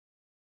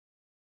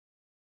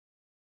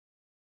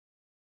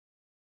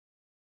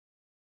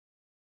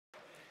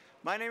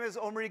My name is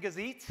Omri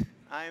Gazit.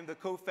 I am the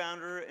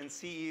co-founder and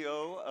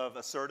CEO of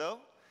Asserto.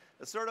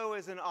 Asserto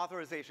is an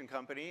authorization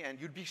company, and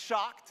you'd be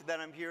shocked that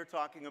I'm here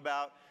talking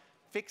about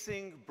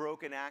fixing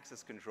broken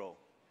access control.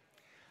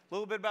 A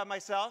little bit about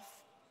myself.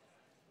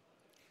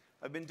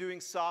 I've been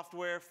doing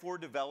software for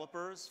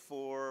developers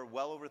for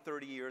well over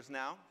 30 years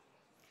now.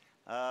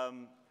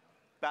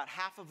 About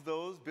half of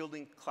those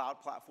building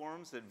cloud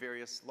platforms at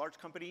various large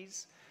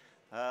companies.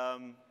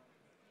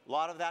 A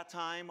lot of that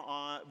time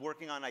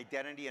working on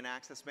identity and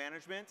access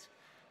management.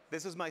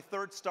 This is my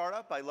third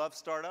startup. I love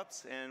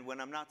startups, and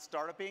when I'm not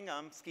startuping,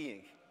 I'm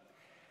skiing.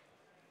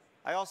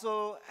 I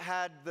also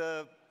had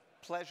the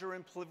pleasure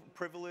and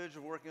privilege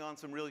of working on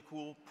some really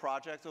cool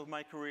projects over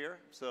my career.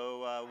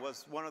 So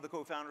was one of the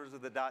co-founders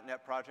of the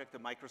 .NET project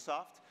at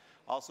Microsoft,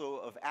 also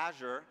of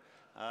Azure,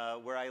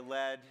 where I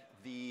led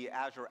the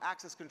Azure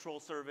Access Control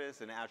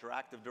Service and Azure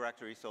Active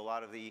Directory, so a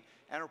lot of the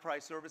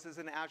enterprise services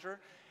in Azure.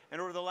 And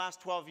over the last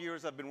 12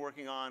 years, I've been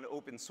working on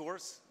open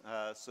source,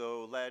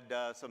 so led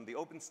some of the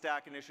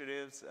OpenStack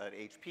initiatives at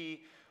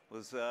HP,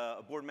 was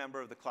a board member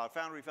of the Cloud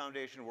Foundry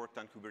Foundation, worked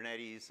on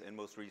Kubernetes, and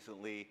most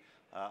recently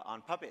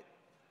on Puppet.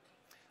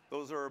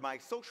 Those are my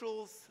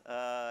socials,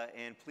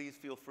 and please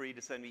feel free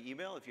to send me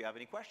email if you have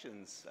any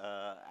questions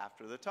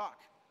after the talk.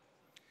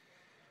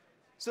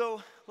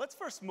 So let's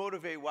first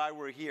motivate why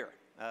we're here.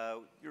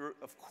 You're,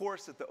 of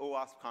course, at the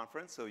OWASP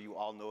conference, so you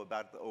all know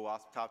about the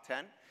OWASP Top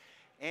 10.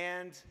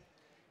 And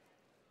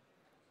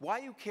why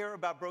you care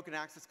about broken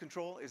access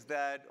control is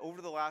that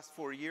over the last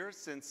 4 years,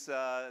 since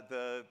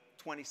the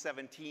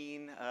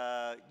 2017,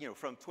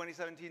 from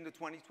 2017 to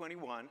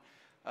 2021,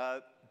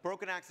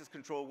 broken access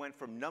control went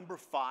from number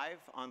 5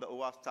 on the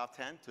OWASP Top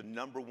 10 to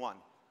number 1.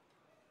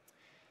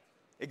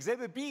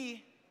 Exhibit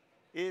B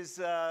is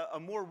a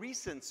more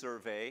recent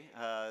survey,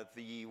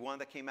 the one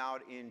that came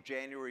out in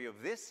January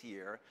of this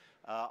year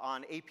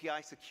on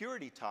API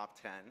Security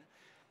Top 10,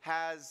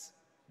 has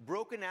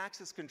broken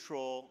access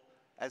control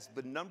as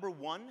the number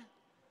 1,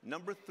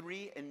 number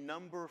 3, and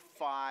number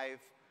 5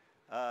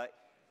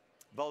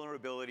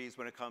 vulnerabilities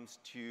when it comes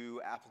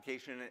to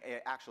application,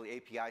 actually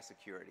API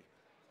security.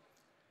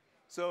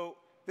 So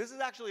this is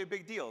actually a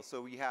big deal.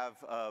 So we have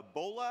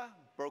BOLA,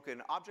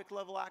 broken object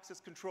level access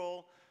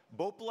control,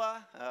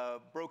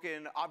 BOPLA,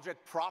 broken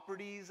object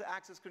properties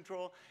access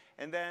control,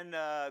 and then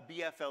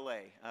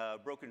BFLA,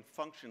 broken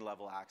function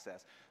level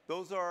access.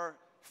 Those are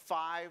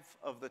 5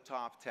 of the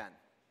top 10.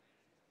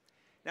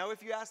 Now,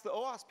 if you ask the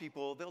OWASP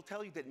people, they'll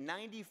tell you that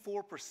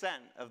 94%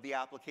 of the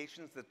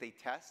applications that they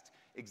test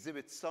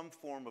exhibit some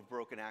form of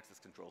broken access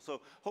control.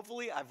 So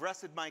hopefully, I've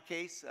rested my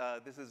case.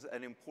 This is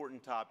an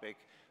important topic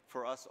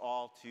for us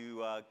all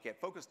to get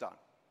focused on.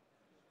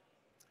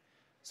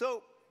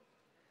 So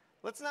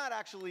let's not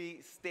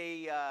actually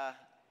stay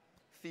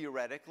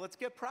theoretic. Let's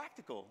get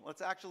practical.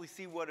 Let's actually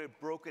see what a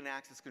broken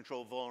access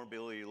control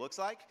vulnerability looks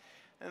like.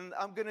 And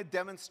I'm going to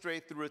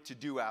demonstrate through a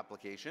to-do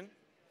application.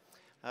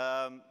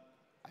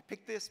 I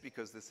picked this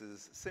because this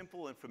is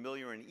simple and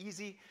familiar and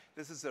easy.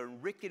 This is a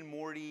Rick and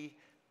Morty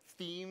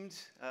themed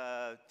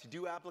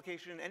to-do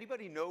application.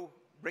 Anybody know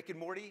Rick and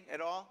Morty at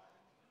all?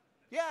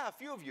 Yeah, a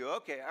few of you.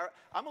 Okay,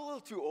 I'm a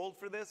little too old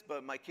for this,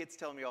 but my kids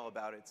tell me all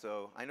about it,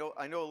 so I know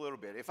a little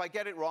bit. If I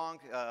get it wrong,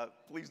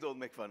 please don't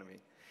make fun of me.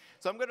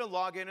 So I'm going to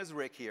log in as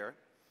Rick here,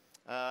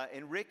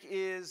 and Rick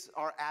is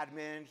our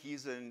admin.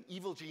 He's an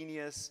evil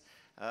genius.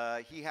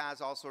 He has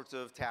all sorts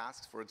of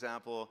tasks. For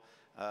example,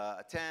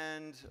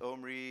 attend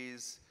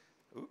Omri's,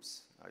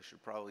 oops, I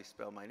should probably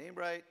spell my name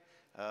right,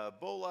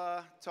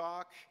 BOLA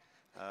talk.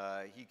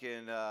 He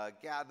can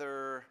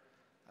gather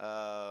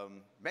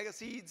mega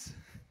seeds.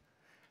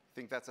 I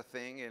think that's a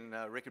thing in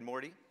Rick and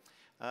Morty,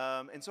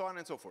 and so on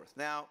and so forth.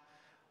 Now,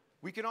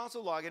 we can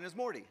also log in as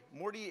Morty.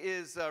 Morty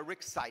is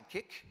Rick's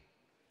sidekick,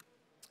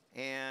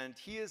 and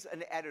he is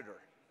an editor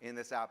in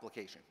this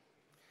application.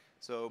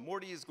 So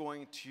Morty is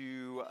going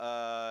to,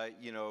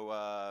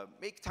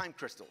 make time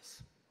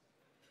crystals.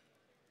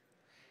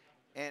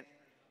 And,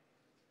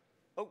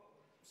 oh,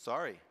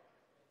 sorry.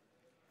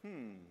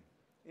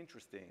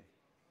 Interesting.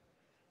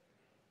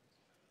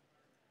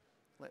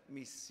 Let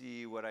me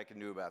see what I can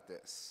do about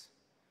this.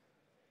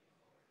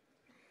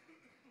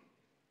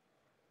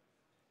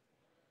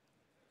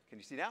 Can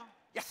you see now?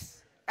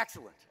 Yes,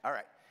 excellent. All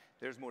right,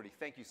 there's Morty.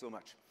 Thank you so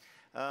much.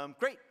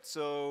 Great,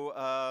 so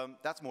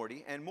that's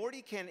Morty. And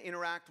Morty can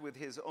interact with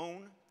his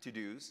own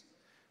to-dos,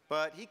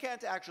 but he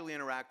can't actually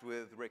interact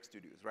with Rick's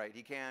to-dos, right?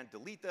 He can't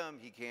delete them.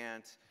 He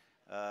can't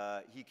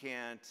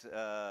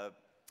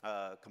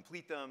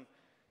complete them.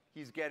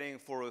 He's getting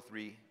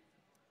 403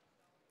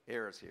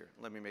 errors here.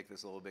 Let me make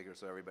this a little bigger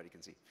so everybody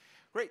can see.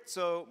 Great,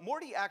 so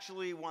Morty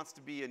actually wants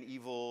to be an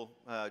evil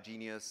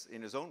genius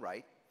in his own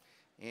right,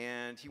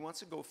 and he wants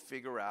to go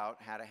figure out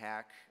how to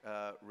hack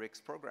Rick's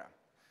program.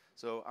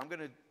 So I'm going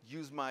to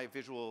use my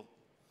visual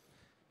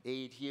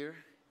aid here,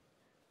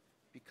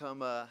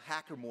 become a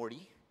hacker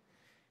Morty,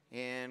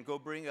 and go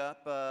bring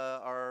up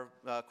our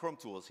Chrome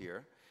tools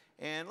here.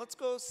 And let's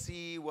go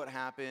see what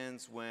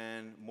happens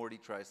when Morty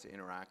tries to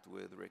interact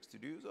with Rick's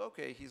to-dos.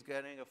 OK, he's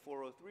getting a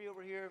 403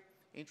 over here.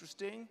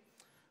 Interesting.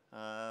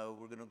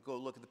 We're going to go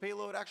look at the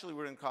payload. Actually,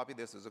 we're going to copy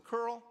this as a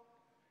curl.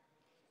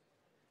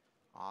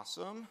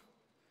 Awesome.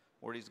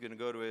 Morty's going to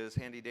go to his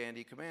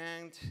handy-dandy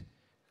command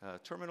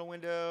terminal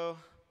window.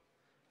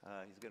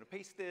 He's going to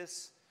paste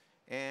this,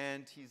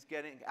 and he's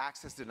getting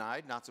access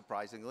denied, not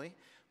surprisingly.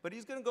 But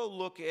he's going to go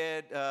look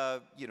at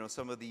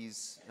some of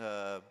these,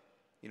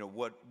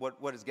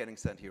 what is getting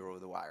sent here over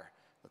the wire.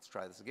 Let's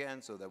try this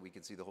again so that we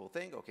can see the whole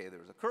thing. OK,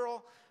 there's a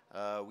curl.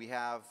 We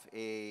have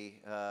a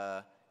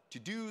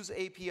to-dos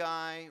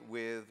API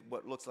with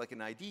what looks like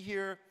an ID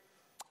here,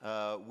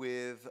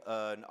 with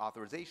an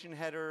authorization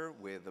header,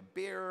 with a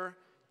bearer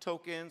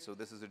token. So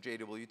this is a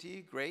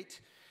JWT.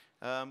 Great.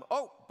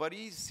 But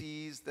he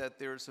sees that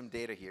there's some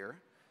data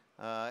here.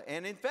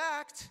 And in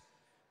fact,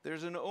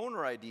 there's an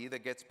owner ID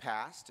that gets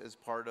passed as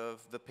part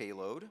of the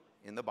payload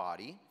in the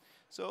body.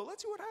 So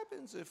let's see what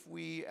happens if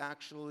we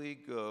actually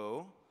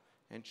go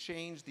and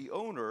change the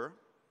owner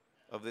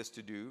of this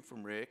to-do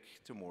from Rick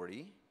to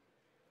Morty,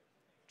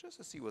 just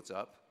to see what's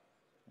up.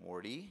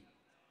 Morty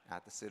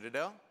at the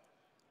Citadel.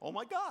 Oh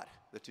my God,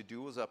 the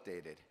to-do was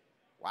updated.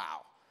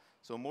 Wow.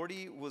 So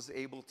Morty was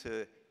able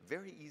to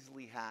very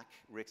easily hack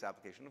Rick's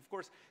application. Of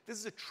course, this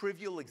is a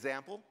trivial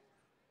example.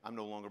 I'm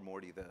no longer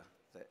Morty, the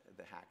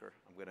hacker.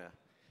 I'm going to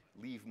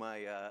leave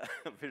my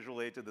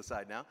visual aid to the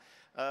side now.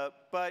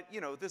 But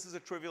this is a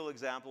trivial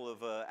example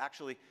of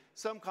actually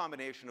some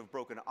combination of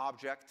broken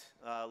object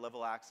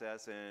level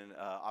access and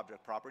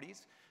object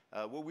properties.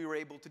 What we were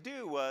able to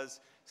do was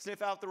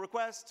sniff out the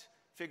request,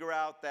 figure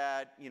out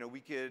that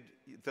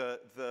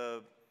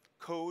the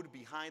code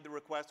behind the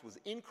request was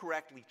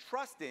incorrectly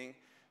trusting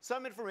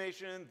some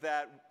information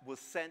that was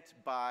sent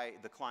by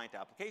the client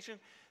application.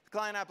 The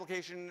client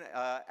application,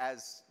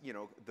 as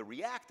the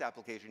React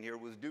application here,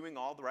 was doing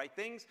all the right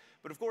things.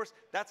 But of course,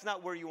 that's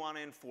not where you want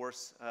to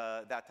enforce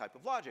that type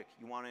of logic.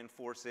 You want to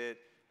enforce it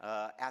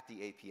at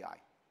the API.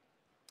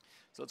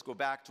 So let's go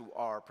back to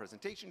our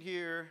presentation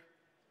here.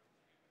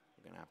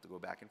 We're going to have to go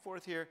back and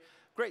forth here.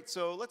 Great.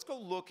 So let's go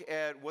look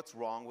at what's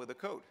wrong with the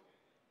code.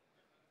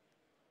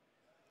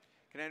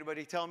 Can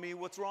anybody tell me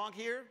what's wrong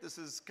here? This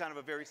is kind of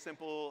a very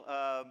simple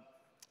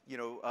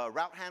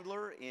route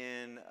handler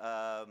in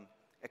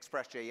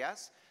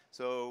Express.js.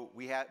 So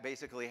we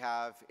basically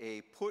have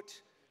a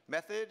put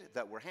method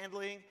that we're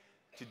handling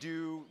to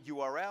do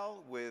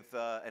URL with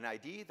an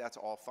ID. That's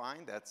all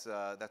fine. That's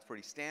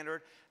pretty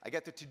standard. I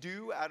get the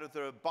to-do out of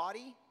the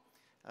body.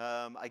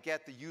 I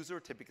get the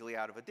user typically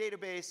out of a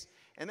database.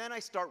 And then I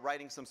start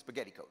writing some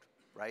spaghetti code.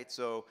 Right?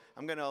 So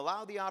I'm going to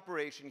allow the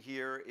operation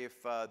here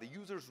if the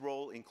user's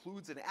role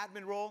includes an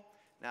admin role.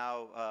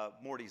 Now,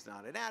 Morty's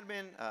not an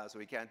admin, so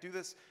he can't do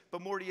this. But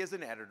Morty is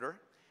an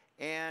editor.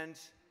 And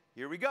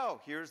here we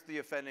go. Here's the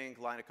offending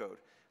line of code.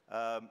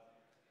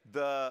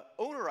 The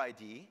owner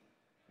ID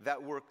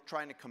that we're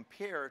trying to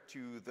compare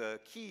to the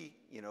key,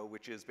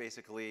 which is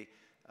basically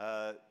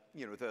the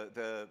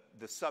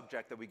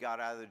subject that we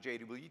got out of the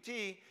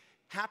JWT,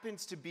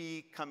 happens to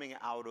be coming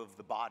out of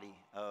the body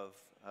of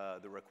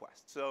the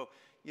request. So,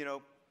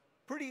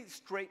 pretty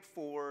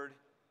straightforward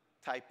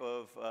type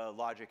of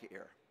logic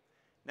error.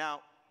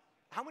 Now,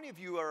 how many of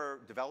you are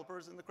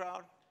developers in the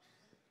crowd?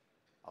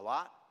 A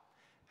lot.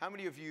 How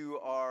many of you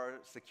are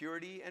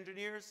security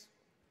engineers?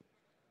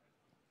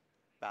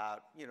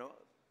 About,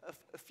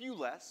 a few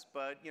less,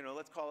 but,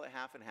 let's call it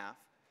half and half.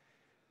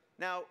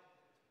 Now,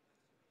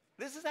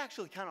 this is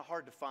actually kind of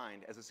hard to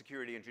find as a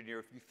security engineer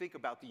if you think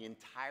about the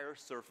entire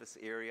surface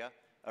area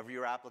of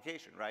your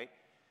application, right?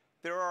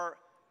 There are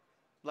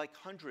like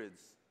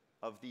hundreds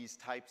of these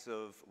types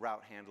of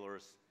route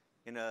handlers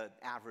in an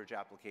average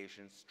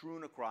application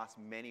strewn across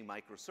many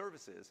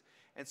microservices.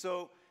 And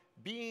so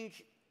being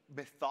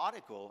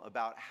methodical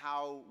about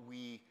how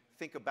we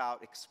think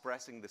about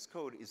expressing this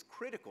code is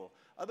critical.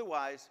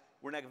 Otherwise,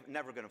 we're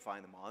never going to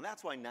find them all. And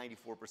that's why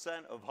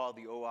 94% of all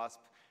the OWASP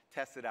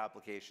tested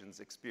applications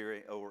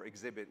experience or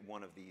exhibit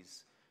one of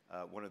these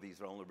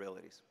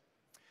vulnerabilities.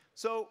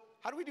 So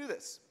how do we do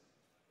this?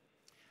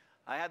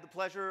 I had the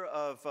pleasure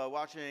of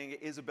watching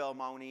Isabel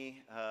Mauni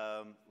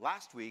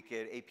last week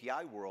at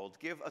API World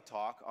give a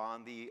talk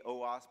on the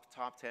OWASP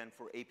Top 10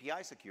 for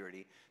API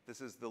Security.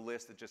 This is the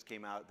list that just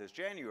came out this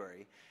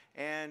January.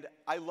 And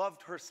I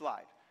loved her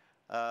slide.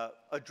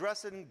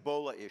 Addressing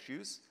BOLA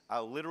issues,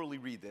 I'll literally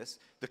read this.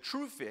 The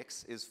true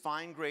fix is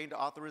fine-grained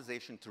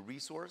authorization to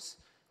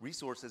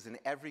resources in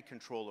every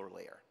controller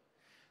layer.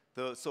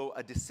 So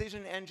a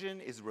decision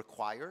engine is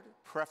required,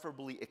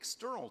 preferably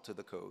external to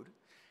the code.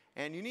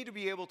 And you need to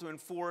be able to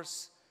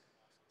enforce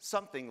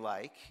something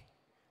like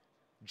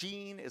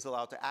Gene is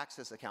allowed to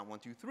access account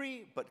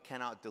 123, but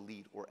cannot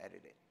delete or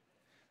edit it.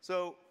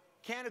 So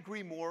can't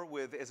agree more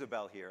with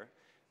Isabel here.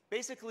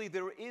 Basically,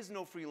 there is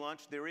no free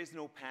lunch. There is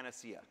no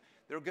panacea.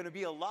 There are going to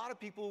be a lot of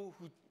people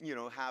who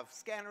have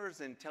scanners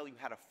and tell you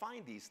how to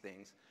find these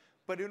things.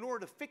 But in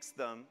order to fix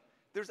them,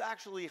 there's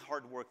actually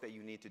hard work that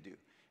you need to do.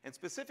 And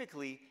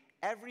specifically,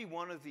 every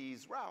one of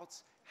these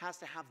routes has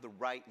to have the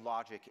right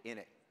logic in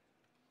it.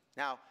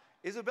 Now,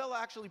 Isabel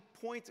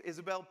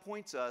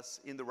points us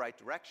in the right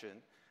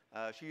direction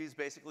She's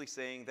basically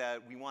saying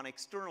that we want to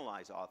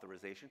externalize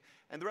authorization.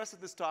 And the rest of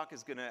this talk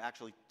is going to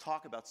actually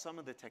talk about some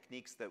of the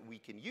techniques that we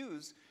can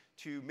use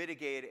to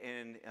mitigate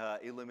and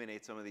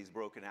eliminate some of these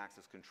broken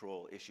access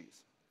control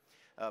issues.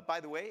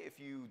 By the way, if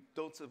you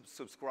don't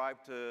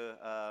subscribe to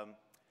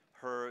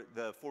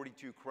the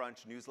 42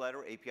 Crunch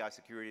newsletter,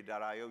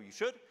 APIsecurity.io, you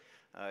should.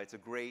 It's a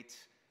great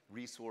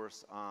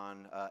resource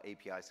on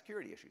API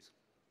security issues.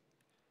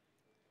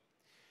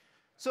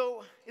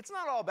 So it's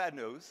not all bad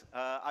news.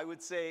 I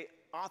would say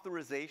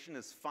authorization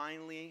is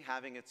finally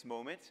having its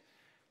moment.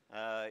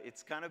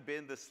 It's kind of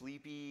been the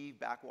sleepy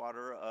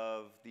backwater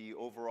of the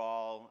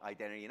overall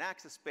identity and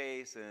access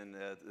space and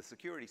the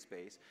security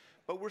space.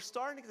 But we're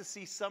starting to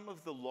see some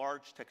of the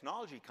large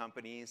technology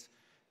companies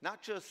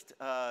not just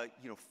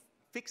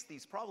fix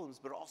these problems,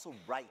 but also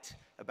write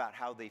about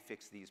how they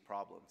fix these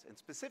problems. And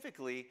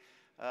specifically,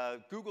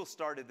 Google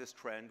started this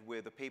trend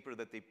with a paper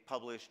that they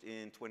published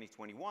in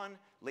 2021,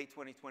 late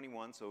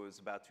 2021, so it was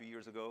about 2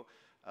 years ago,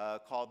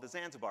 called the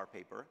Zanzibar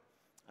paper.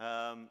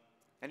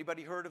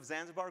 Anybody heard of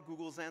Zanzibar,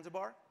 Google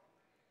Zanzibar?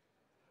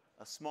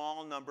 A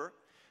small number.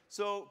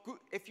 So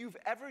if you've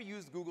ever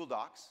used Google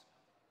Docs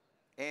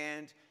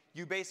and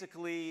you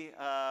basically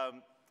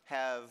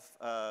have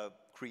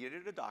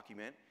created a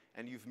document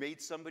and you've made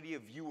somebody a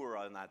viewer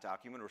on that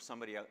document or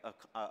somebody a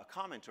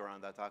commenter on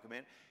that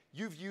document,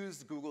 you've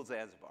used Google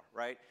Zanzibar,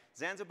 right?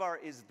 Zanzibar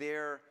is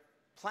their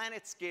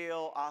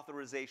planet-scale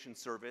authorization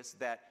service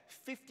that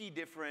 50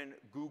 different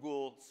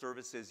Google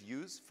services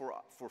use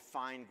for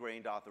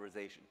fine-grained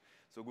authorization.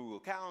 So Google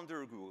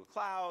Calendar, Google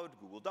Cloud,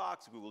 Google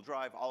Docs, Google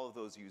Drive, all of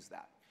those use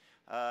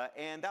that.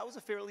 And that was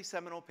a fairly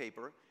seminal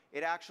paper.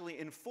 It actually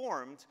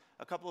informed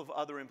a couple of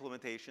other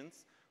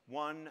implementations,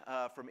 one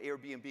from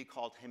Airbnb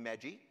called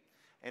Himeji,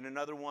 and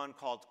another one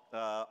called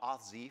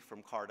Auth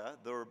from Carta.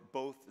 They're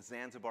both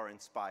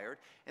Zanzibar-inspired,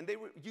 and they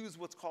use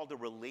what's called a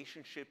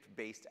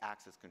relationship-based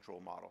access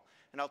control model.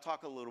 And I'll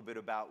talk a little bit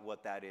about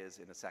what that is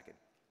in a second.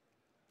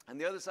 On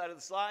the other side of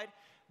the slide,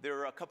 there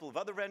are a couple of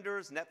other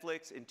vendors,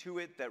 Netflix,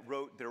 Intuit, that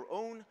wrote their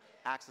own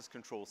access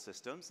control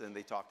systems, and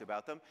they talked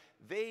about them.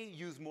 They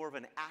use more of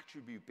an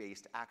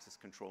attribute-based access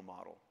control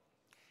model.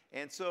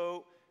 And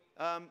so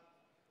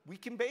we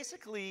can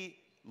basically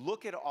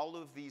look at all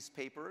of these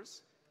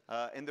papers,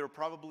 and there are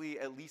probably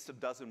at least a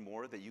dozen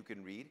more that you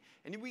can read.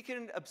 And we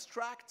can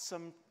abstract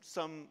some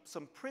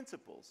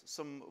principles,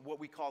 some what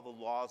we call the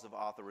laws of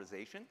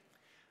authorization,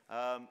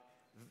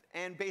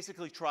 and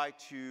basically try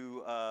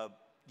to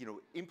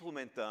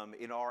implement them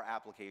in our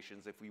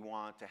applications if we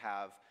want to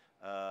have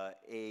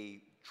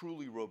a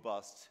truly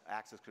robust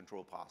access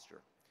control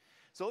posture.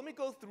 So let me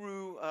go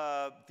through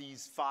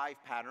these 5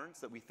 patterns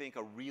that we think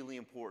are really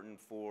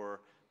important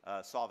for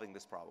solving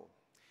this problem.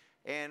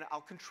 And I'll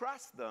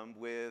contrast them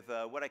with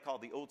what I call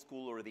the old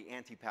school or the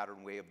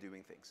anti-pattern way of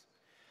doing things.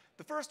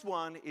 The first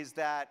one is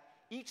that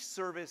each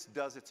service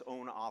does its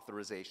own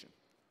authorization,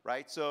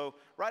 right? So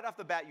right off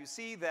the bat, you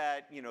see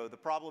that the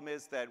problem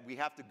is that we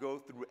have to go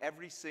through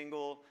every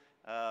single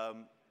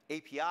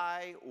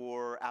API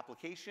or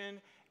application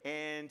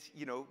and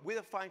with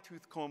a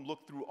fine-tooth comb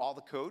look through all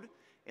the code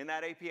in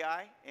that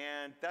API,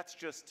 and that's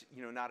just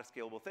not a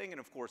scalable thing, and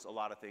of course a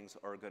lot of things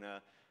are going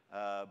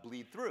to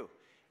bleed through.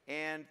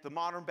 And the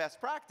modern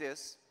best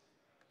practice,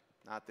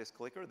 not this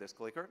clicker,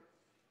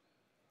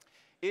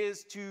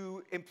 is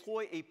to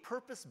employ a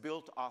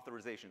purpose-built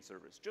authorization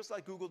service, just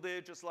like Google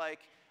did, just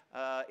like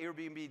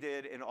Airbnb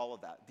did, and all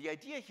of that. The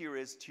idea here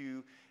is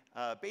to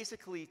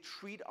basically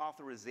treat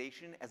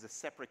authorization as a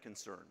separate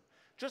concern.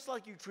 Just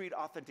like you treat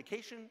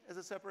authentication as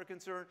a separate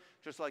concern,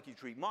 just like you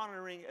treat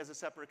monitoring as a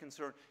separate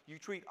concern, you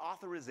treat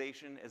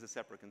authorization as a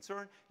separate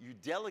concern. You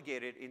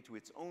delegate it into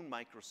its own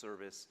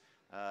microservice.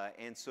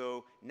 And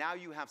so now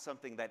you have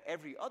something that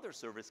every other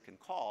service can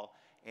call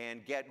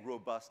and get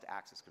robust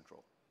access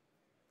control.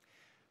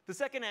 The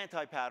second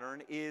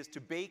anti-pattern is to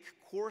bake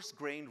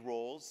coarse-grained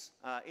roles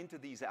into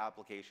these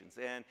applications.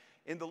 And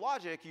in the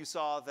logic, you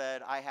saw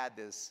that I had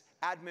this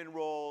admin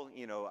role,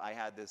 I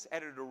had this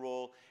editor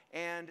role,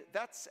 and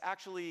that's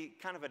actually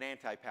kind of an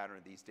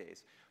anti-pattern these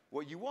days.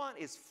 What you want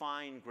is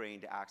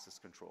fine-grained access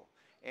control.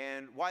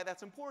 And why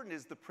that's important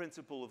is the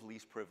principle of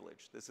least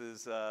privilege. This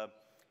is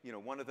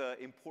one of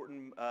the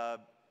important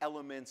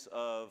elements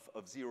of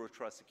zero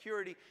trust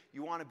security.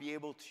 You want to be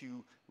able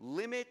to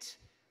limit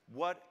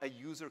what a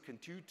user can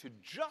do to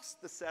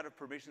just the set of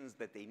permissions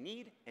that they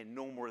need and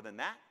no more than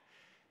that.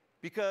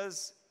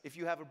 Because if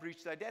you have a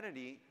breached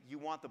identity, you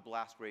want the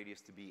blast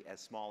radius to be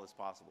as small as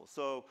possible.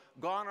 So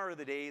gone are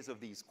the days of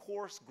these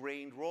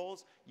coarse-grained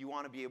roles. You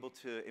want to be able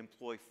to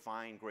employ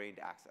fine-grained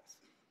access.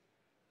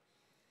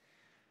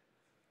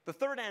 The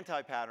third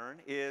anti-pattern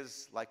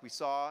is, like we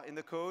saw in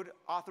the code,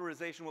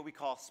 authorization, what we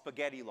call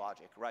spaghetti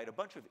logic, right? A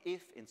bunch of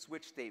if and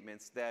switch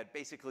statements that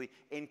basically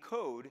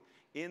encode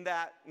in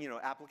that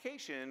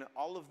application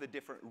all of the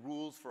different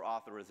rules for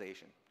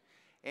authorization.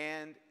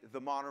 And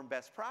the modern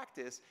best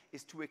practice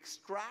is to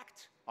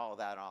extract all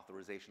that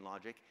authorization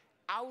logic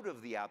out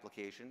of the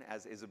application,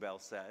 as Isabel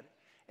said,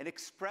 and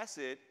express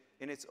it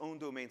in its own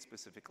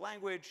domain-specific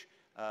language,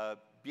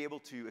 be able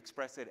to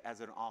express it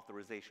as an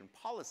authorization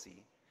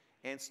policy,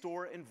 and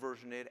store and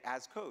version it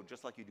as code.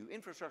 Just like you do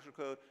infrastructure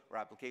code or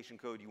application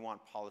code, you want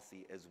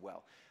policy as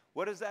well.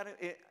 What does that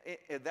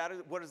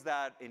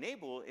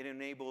enable? It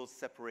enables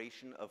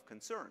separation of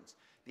concerns.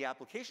 The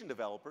application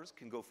developers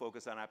can go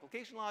focus on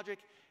application logic,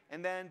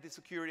 and then the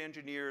security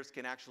engineers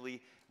can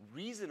actually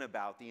reason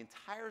about the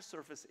entire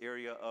surface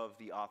area of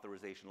the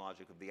authorization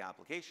logic of the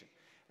application.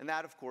 And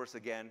that, of course,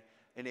 again,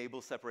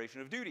 enables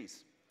separation of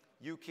duties.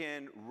 You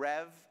can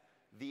rev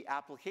the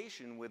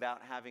application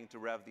without having to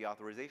rev the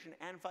authorization,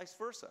 and vice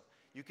versa.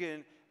 You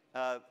can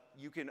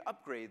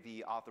upgrade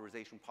the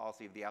authorization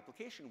policy of the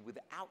application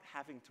without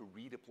having to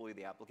redeploy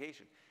the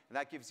application. And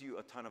that gives you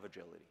a ton of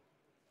agility.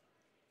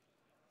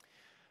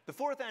 The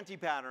fourth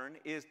anti-pattern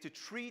is to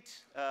treat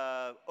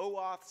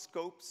OAuth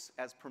scopes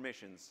as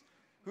permissions.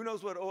 Who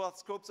knows what OAuth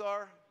scopes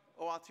are?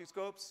 OAuth 2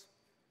 scopes?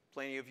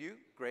 Plenty of you,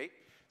 great.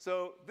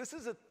 So this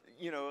is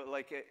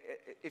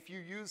if you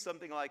use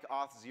something like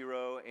Auth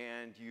 0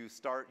 and you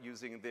start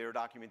using their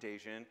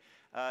documentation,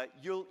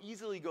 you'll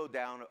easily go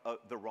down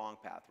the wrong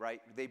path, right?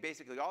 They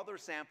basically, all their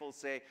samples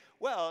say,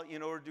 well,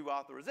 in order to do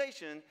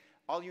authorization,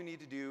 all you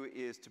need to do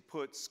is to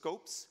put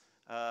scopes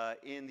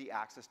in the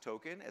access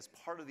token as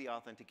part of the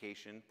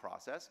authentication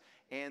process,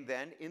 and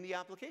then in the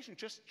application,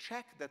 just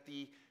check that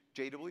the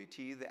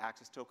JWT, the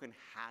access token,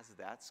 has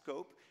that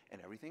scope,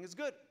 and everything is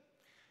good.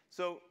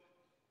 So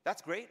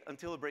that's great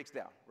until it breaks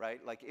down,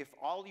 right? Like if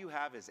all you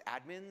have is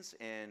admins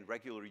and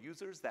regular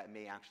users, that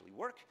may actually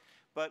work.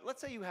 But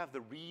let's say you have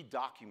the read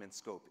document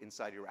scope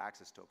inside your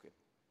access token.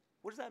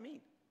 What does that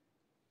mean?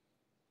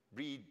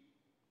 Read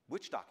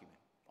which document?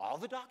 All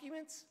the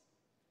documents?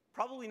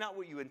 Probably not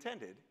what you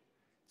intended.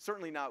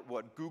 Certainly not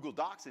what Google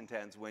Docs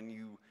intends when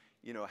you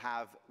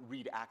have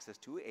read access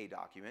to a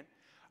document.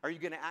 Are you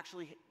going to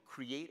actually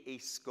create a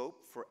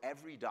scope for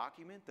every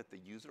document that the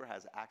user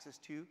has access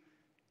to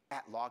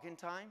at login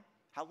time?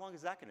 How long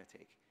is that going to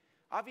take?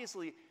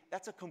 Obviously,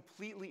 that's a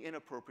completely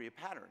inappropriate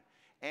pattern.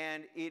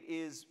 And it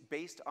is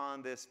based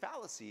on this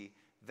fallacy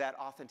that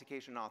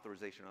authentication and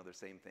authorization are the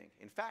same thing.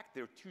 In fact,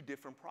 they're two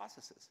different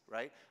processes,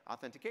 right?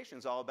 Authentication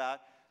is all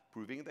about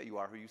proving that you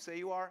are who you say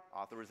you are.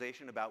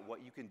 Authorization about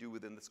what you can do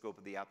within the scope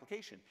of the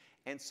application.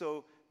 And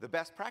so the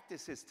best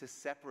practice is to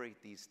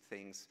separate these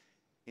things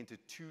into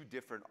two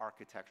different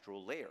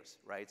architectural layers,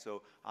 right?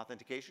 So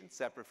authentication,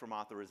 separate from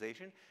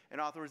authorization, and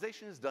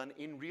authorization is done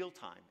in real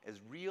time, as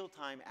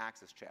real-time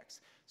access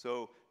checks.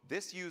 So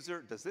does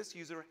this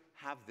user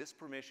have this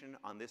permission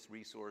on this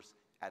resource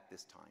at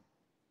this time?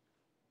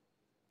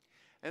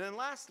 And then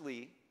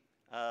lastly,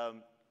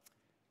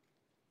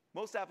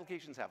 most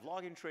applications have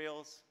login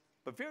trails,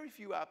 but very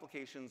few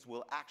applications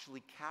will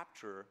actually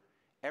capture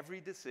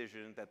every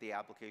decision that the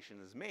application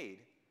has made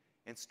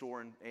and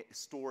store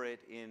it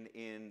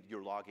in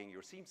your logging,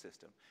 your SIEM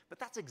system. But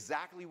that's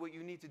exactly what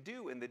you need to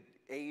do in the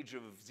age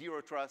of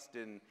zero trust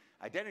and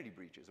identity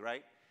breaches,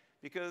 right?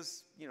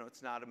 Because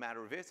it's not a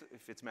matter of if,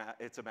 it's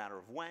a matter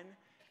of when,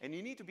 and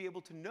you need to be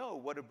able to know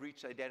what a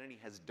breached identity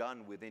has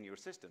done within your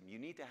system. You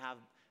need to have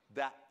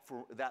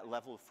that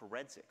level of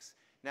forensics.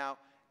 Now,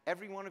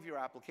 every one of your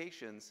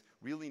applications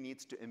really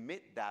needs to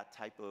emit that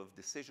type of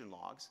decision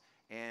logs,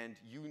 and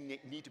you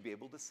need to be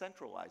able to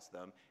centralize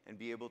them and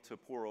be able to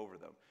pore over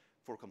them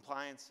for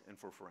compliance and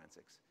for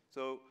forensics.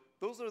 So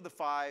those are the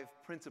 5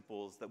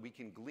 principles that we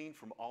can glean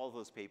from all of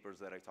those papers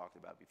that I talked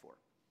about before.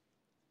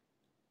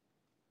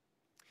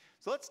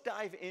 So let's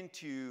dive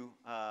into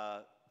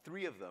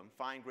 3 of them: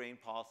 fine-grained,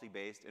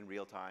 policy-based, and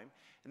real-time.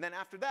 And then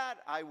after that,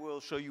 I will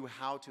show you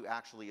how to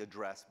actually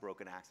address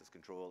broken access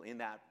control in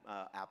that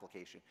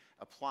application,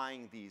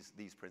 applying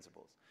these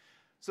principles.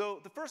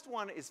 So the first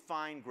one is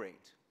fine-grained,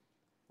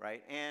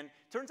 right? And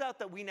it turns out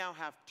that we now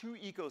have 2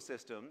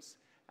 ecosystems.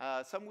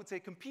 Some would say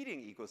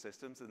competing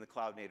ecosystems in the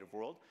cloud-native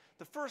world.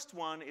 The first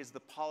one is the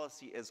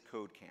policy as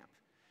code camp.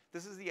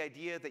 This is the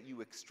idea that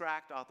you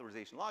extract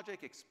authorization logic,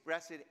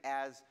 express it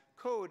as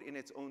code in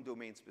its own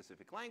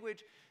domain-specific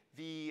language.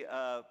 The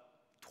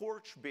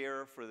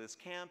torchbearer for this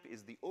camp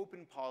is the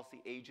Open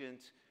Policy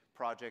Agent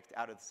project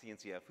out of the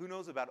CNCF. Who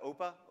knows about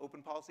OPA,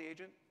 Open Policy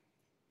Agent?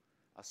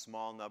 A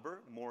small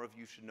number. More of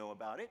you should know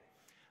about it.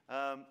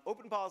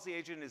 Open Policy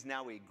Agent is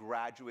now a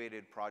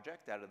graduated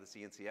project out of the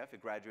CNCF.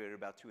 It graduated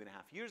about 2.5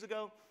 years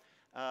ago.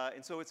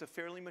 And so it's a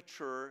fairly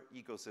mature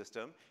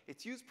ecosystem.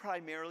 It's used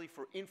primarily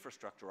for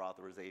infrastructure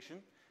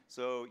authorization.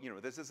 So,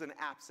 this is an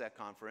AppSec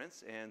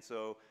conference, and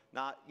so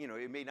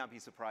it may not be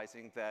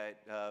surprising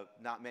that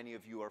not many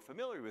of you are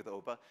familiar with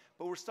OPA,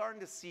 but we're starting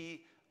to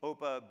see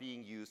OPA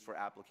being used for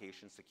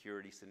application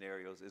security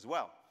scenarios as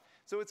well.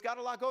 So it's got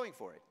a lot going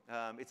for it.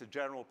 It's a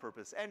general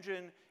purpose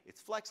engine, it's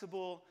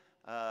flexible,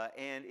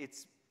 and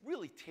it's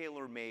really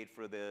tailor-made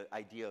for the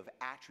idea of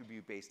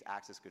attribute-based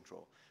access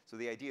control. So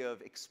the idea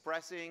of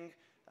expressing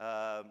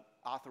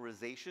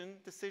authorization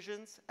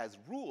decisions as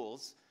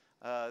rules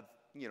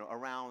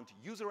around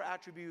user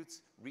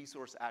attributes,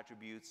 resource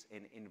attributes,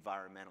 and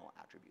environmental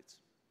attributes.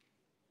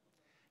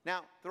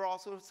 Now, there are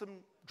also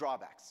some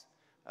drawbacks.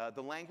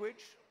 The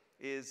language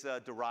is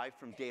derived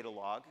from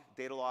Datalog.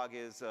 Datalog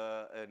is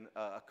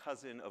a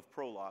cousin of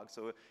Prolog.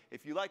 So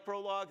if you like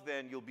Prolog,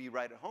 then you'll be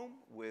right at home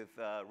with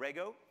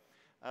Rego.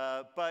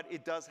 But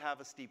it does have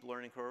a steep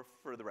learning curve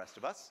for the rest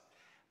of us.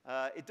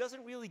 It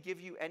doesn't really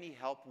give you any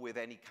help with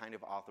any kind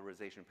of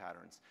authorization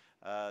patterns.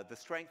 The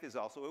strength is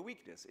also a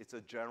weakness. It's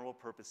a general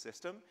purpose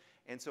system,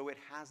 and so it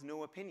has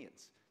no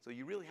opinions. So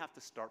you really have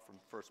to start from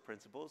first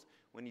principles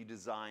when you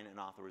design an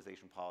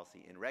authorization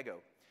policy in Rego.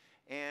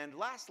 And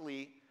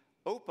lastly,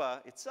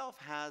 OPA itself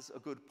has a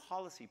good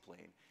policy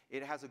plane.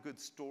 It has a good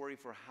story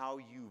for how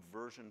you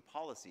version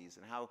policies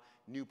and how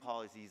new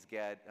policies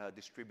get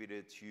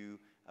distributed to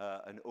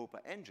an OPA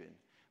engine.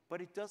 But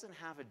it doesn't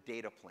have a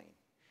data plane.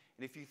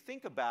 And if you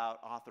think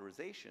about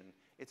authorization,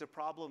 it's a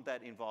problem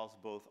that involves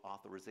both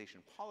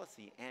authorization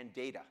policy and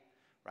data,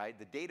 right?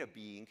 The data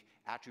being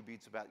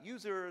attributes about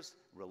users,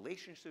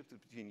 relationships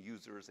between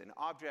users and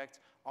objects.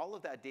 All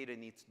of that data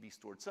needs to be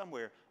stored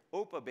somewhere.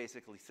 OPA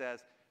basically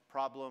says,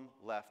 problem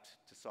left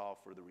to solve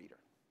for the reader.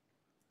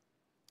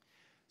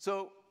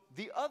 So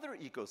the other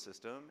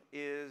ecosystem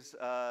is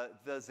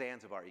the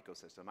Zanzibar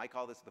ecosystem. I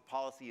call this the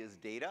policy is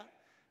data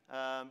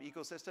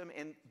ecosystem,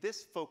 and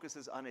this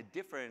focuses on a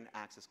different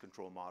access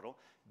control model,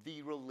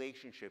 the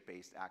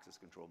relationship-based access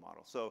control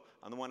model. So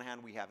on the one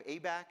hand, we have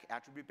ABAC,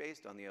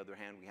 attribute-based. On the other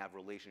hand, we have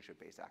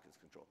relationship-based access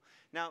control.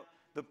 Now,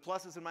 the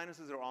pluses and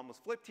minuses are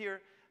almost flipped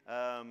here.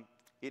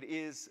 It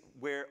is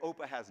where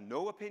OPA has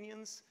no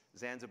opinions.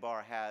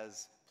 Zanzibar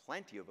has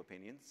plenty of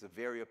opinions. It's a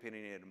very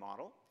opinionated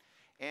model.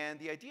 And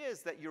the idea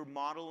is that you're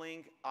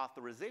modeling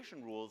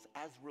authorization rules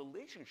as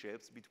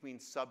relationships between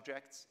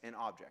subjects and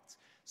objects.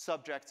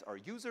 Subjects are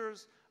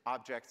users.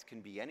 Objects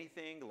can be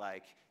anything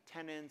like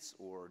tenants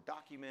or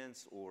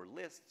documents or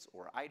lists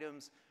or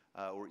items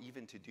or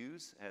even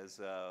to-dos, as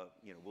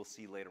we'll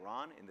see later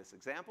on in this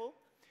example.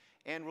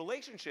 And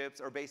relationships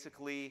are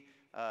basically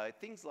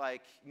things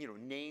like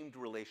named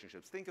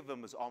relationships. Think of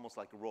them as almost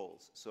like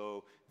roles.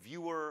 So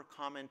viewer,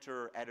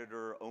 commenter,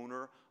 editor,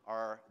 owner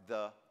are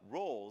the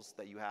roles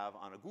that you have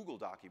on a Google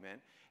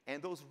document.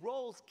 And those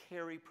roles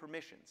carry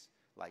permissions,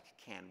 like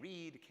can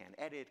read, can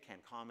edit, can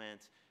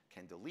comment,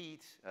 can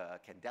delete,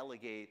 can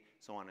delegate,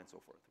 so on and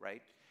so forth,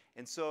 right?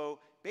 And so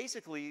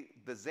basically,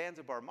 the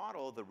Zanzibar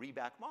model, the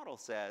RBAC model,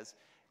 says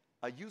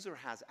a user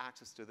has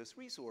access to this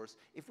resource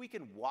if we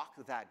can walk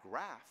that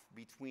graph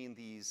between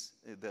these,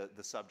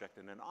 the subject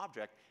and an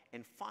object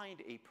and find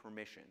a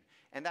permission.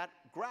 And that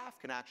graph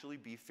can actually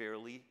be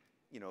fairly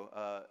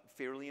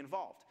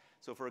involved.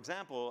 So for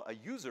example, a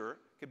user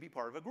could be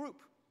part of a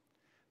group.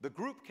 The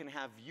group can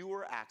have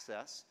viewer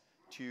access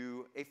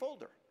to a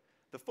folder.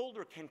 The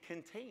folder can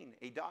contain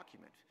a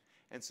document.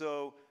 And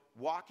so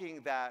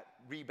walking that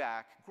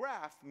RBAC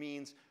graph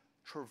means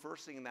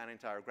traversing that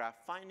entire graph,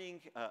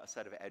 finding a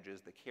set of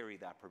edges that carry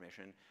that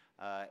permission,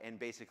 and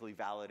basically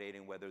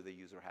validating whether the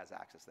user has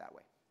access that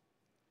way.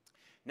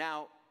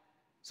 Now,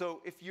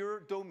 so if your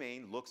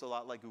domain looks a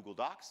lot like Google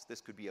Docs,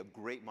 this could be a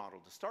great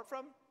model to start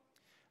from,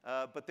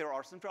 but there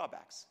are some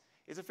drawbacks.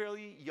 It's a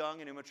fairly young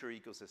and immature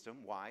ecosystem.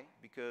 Why?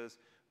 Because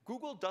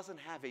Google doesn't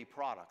have a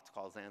product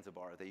called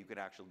Zanzibar that you could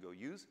actually go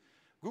use.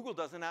 Google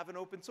doesn't have an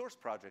open source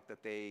project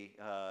that they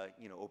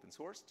open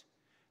sourced.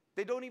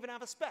 They don't even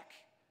have a spec.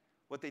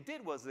 What they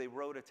did was they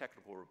wrote a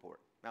technical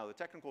report. Now, the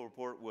technical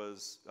report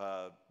was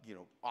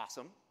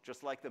awesome,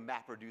 just like the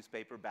MapReduce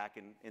paper back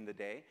in the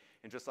day,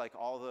 and just like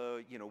all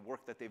the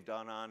work that they've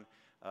done on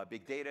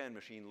big data and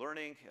machine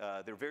learning.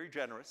 They're very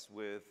generous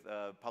with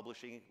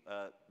publishing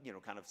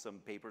kind of some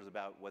papers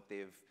about what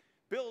they've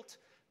built,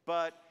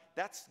 but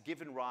that's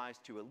given rise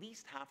to at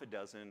least half a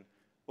dozen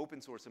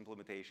open source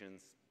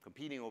implementations,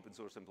 competing open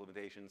source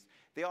implementations.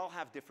 They all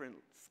have different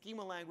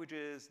schema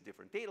languages,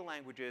 different data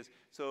languages,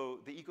 so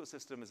the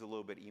ecosystem is a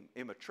little bit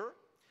immature.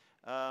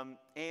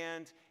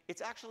 And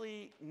it's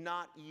actually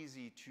not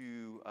easy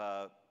to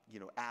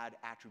add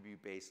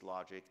attribute-based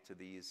logic to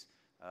these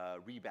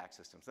RBAC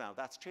systems. Now,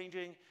 that's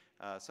changing.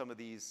 Some of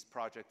these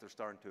projects are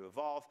starting to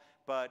evolve,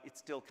 but it's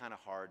still kind of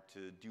hard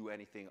to do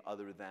anything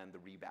other than the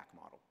RBAC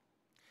model.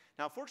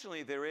 Now,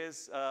 fortunately, there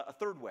is a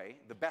third way,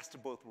 the best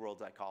of both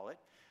worlds, I call it.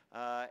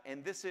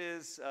 And this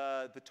is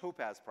the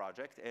Topaz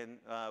project and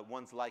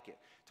ones like it.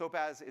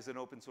 Topaz is an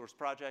open source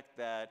project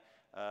that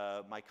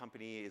my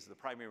company is the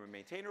primary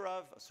maintainer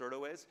of,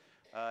 Acerto is.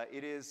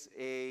 It is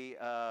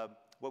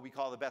what we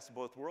call the best of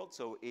both worlds.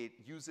 So it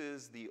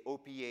uses the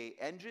OPA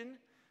engine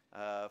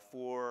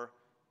for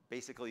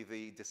basically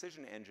the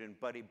decision engine,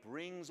 but it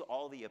brings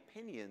all the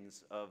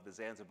opinions of the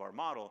Zanzibar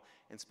model,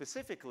 and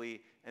specifically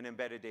an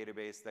embedded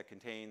database that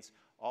contains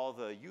all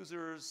the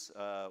users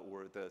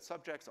or the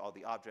subjects, all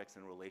the objects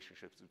and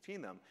relationships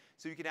between them.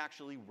 So you can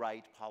actually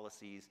write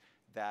policies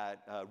that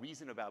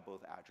reason about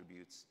both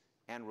attributes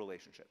and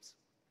relationships.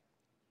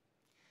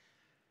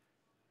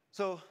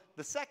 So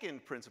the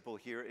second principle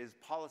here is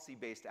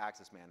policy-based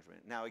access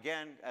management. Now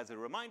again, as a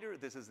reminder,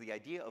 this is the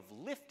idea of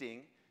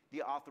lifting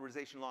the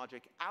authorization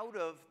logic out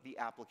of the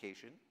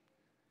application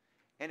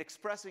and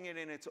expressing it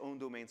in its own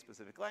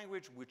domain-specific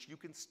language, which you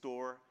can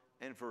store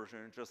and version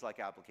just like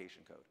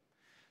application code.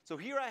 So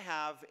here I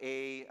have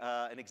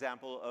an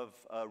example of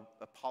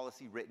a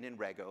policy written in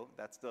Rego.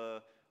 That's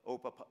the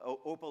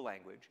OPA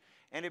language.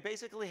 And it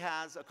basically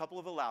has a couple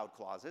of allowed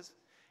clauses.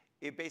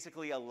 It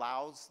basically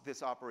allows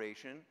this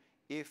operation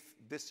if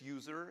this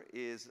user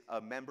is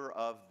a member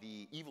of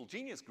the evil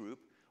genius group,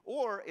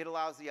 or it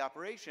allows the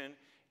operation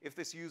if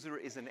this user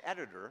is an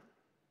editor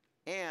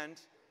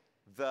and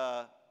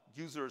the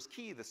user's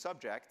key, the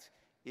subject,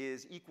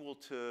 is equal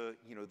to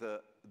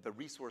the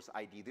resource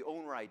ID, the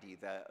owner ID,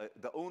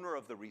 the owner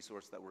of the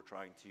resource that we're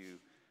trying to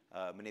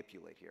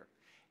manipulate here.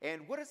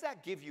 And what does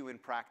that give you in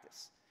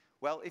practice?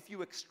 Well, if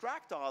you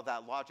extract all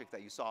that logic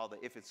that you saw, the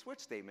if and switch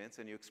statements,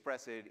 and you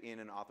express it in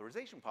an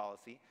authorization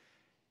policy,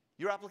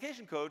 your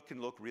application code can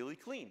look really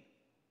clean.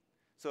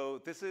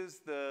 So this is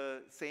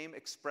the same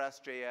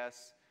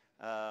Express.js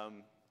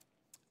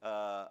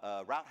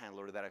route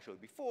handler that I showed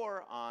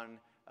before on,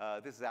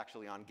 this is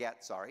actually on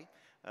get, sorry.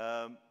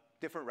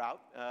 Different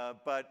route,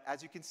 but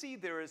as you can see,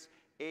 there is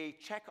a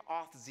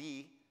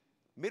check-auth-z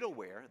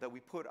middleware that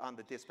we put on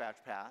the dispatch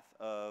path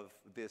of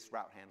this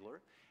route handler,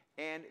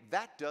 and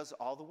that does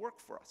all the work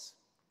for us,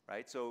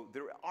 right? So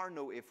there are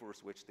no if or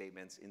switch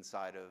statements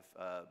inside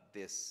of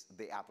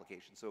the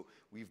application. So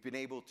we've been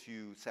able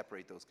to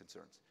separate those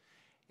concerns.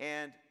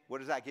 And what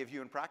does that give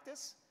you in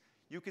practice?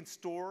 You can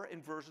store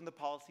and version the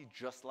policy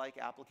just like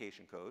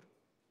application code,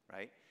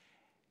 right?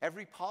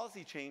 Every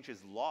policy change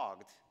is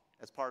logged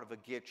as part of a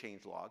git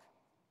change log.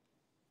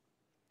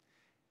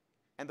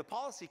 And the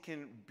policy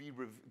can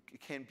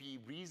be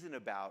reasoned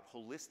about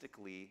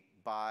holistically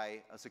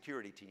by a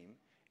security team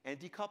and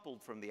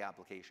decoupled from the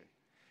application.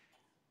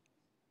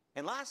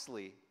 And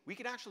lastly, we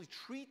can actually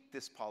treat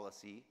this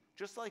policy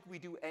just like we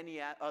do any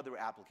other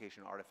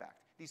application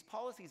artifact. These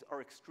policies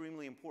are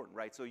extremely important,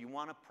 right? So you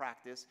want to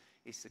practice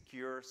a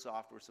secure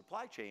software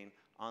supply chain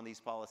on these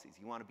policies.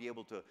 You want to be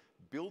able to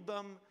build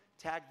them,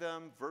 tag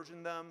them,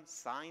 version them,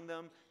 sign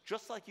them,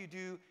 just like you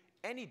do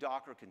any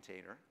Docker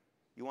container.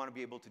 You want to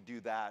be able to do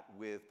that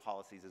with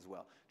policies as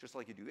well. Just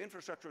like you do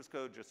infrastructure as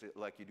code, just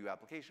like you do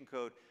application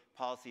code,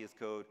 policy as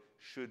code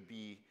should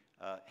be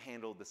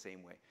handled the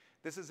same way.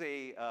 This is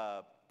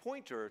a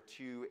pointer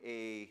to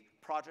a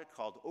project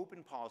called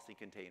Open Policy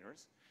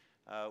Containers,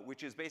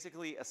 which is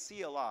basically a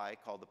CLI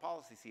called the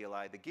Policy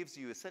CLI that gives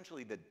you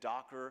essentially the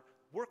Docker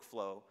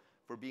workflow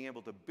for being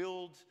able to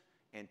build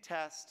and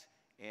test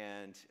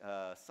and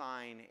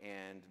sign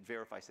and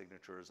verify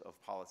signatures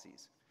of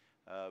policies.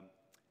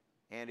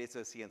 And it's a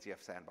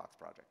CNCF sandbox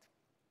project.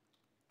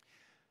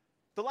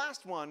 The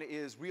last one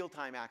is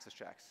real-time access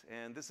checks.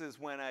 And this is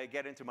when I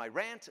get into my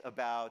rant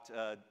about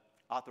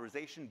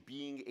authorization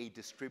being a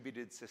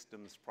distributed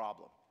systems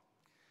problem.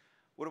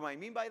 What do I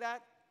mean by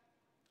that?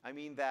 I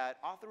mean that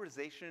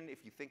authorization,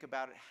 if you think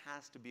about it,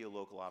 has to be a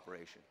local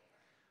operation.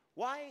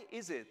 Why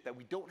is it that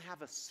we don't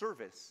have a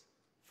service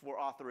for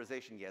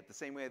authorization yet, the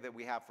same way that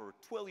we have for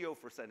Twilio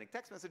for sending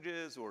text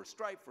messages, or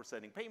Stripe for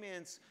sending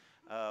payments,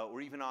 or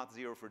even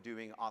Auth0 for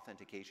doing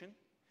authentication?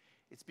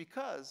 It's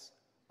because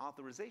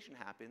authorization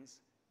happens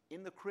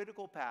in the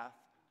critical path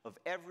of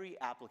every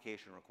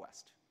application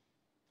request.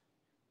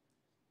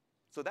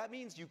 So that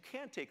means you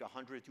can't take a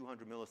 100,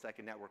 200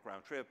 millisecond network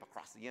round trip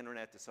across the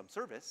internet to some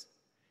service.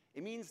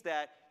 It means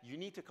that you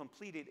need to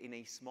complete it in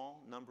a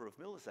small number of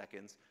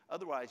milliseconds.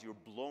 Otherwise, you're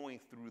blowing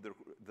through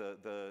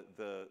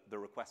the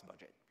request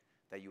budget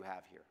that you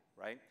have here,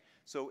 right?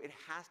 So it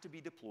has to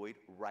be deployed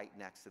right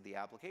next to the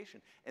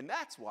application. And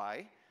that's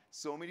why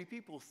so many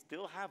people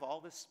still have all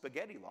this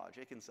spaghetti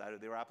logic inside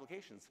of their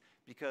applications,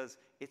 because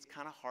it's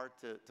kind of hard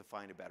to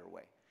find a better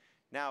way.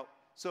 Now,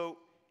 so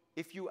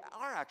if you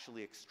are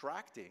actually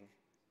extracting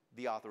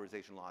the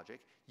authorization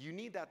logic, you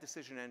need that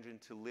decision engine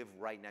to live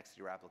right next to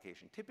your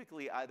application,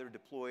 typically either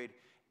deployed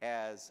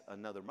as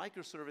another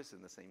microservice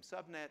in the same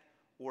subnet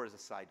or as a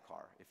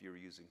sidecar if you're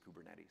using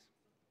Kubernetes.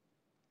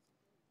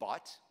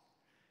 But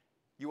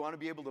you want to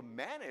be able to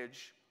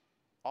manage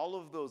all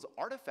of those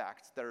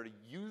artifacts that are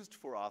used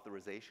for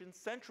authorization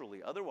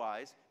centrally.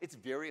 Otherwise, it's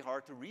very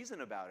hard to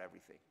reason about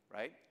everything,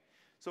 right?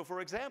 So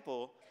for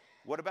example,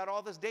 what about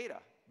all this data?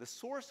 The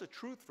source of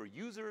truth for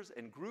users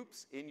and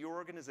groups in your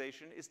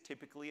organization is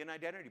typically an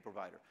identity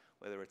provider,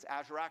 whether it's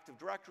Azure Active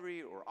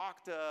Directory or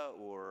Okta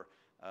or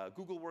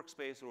Google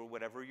Workspace or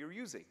whatever you're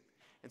using.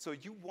 And so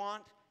you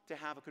want to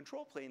have a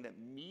control plane that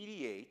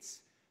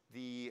mediates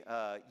the,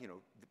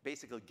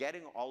 basically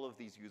getting all of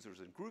these users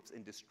and groups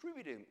and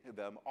distributing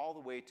them all the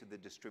way to the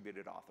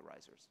distributed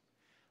authorizers.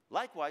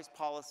 Likewise,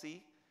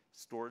 policy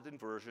stored and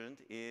versioned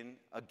in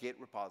a Git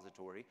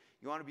repository.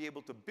 You want to be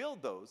able to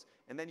build those,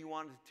 and then you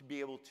want to be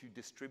able to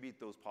distribute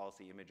those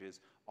policy images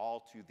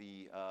all to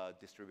the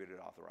distributed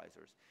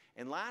authorizers.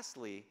 And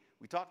lastly,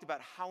 we talked about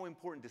how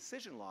important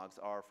decision logs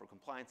are for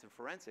compliance and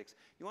forensics.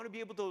 You want to be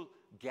able to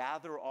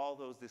gather all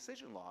those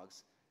decision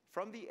logs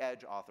from the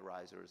edge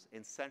authorizers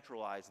and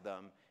centralize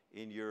them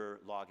in your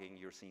logging,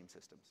 your SIEM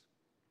systems.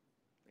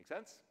 Make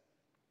sense?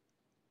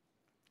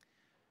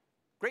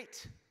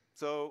 Great.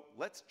 So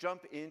let's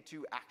jump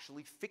into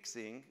actually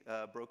fixing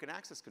broken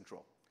access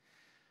control.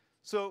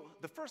 So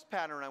the first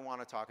pattern I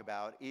want to talk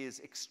about is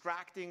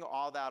extracting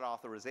all that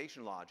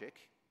authorization logic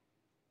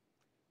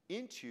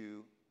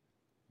into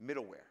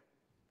middleware,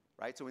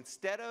 right? So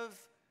instead of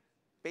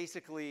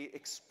basically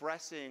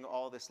expressing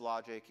all this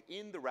logic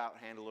in the route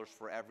handlers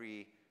for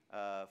every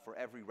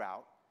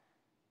route,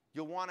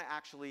 you'll want to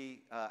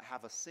actually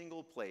have a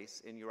single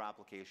place in your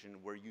application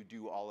where you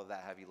do all of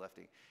that heavy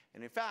lifting.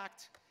 And in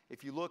fact,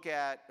 if you look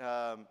at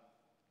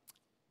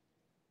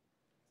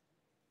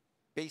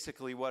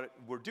basically what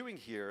we're doing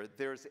here,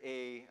 there's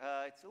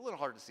it's a little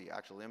hard to see,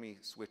 actually. Let me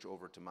switch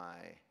over to my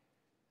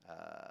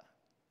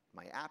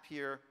app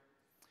here.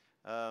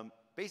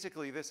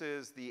 Basically, this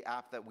is the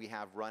app that we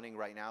have running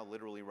right now,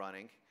 literally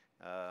running.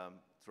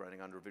 It's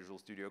running under Visual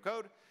Studio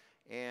Code.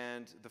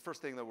 And the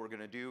first thing that we're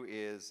going to do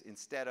is,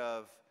 instead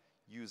of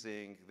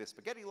using this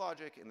spaghetti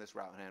logic in this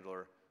route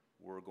handler,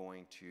 we're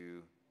going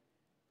to,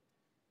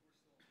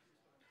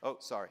 oh,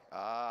 sorry.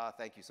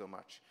 Thank you so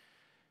much.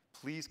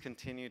 Please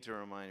continue to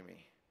remind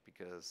me,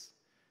 because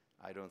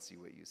I don't see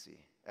what you see.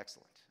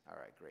 Excellent. All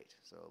right, great.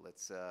 So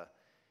let's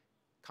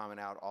comment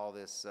out all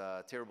this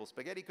terrible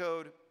spaghetti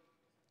code.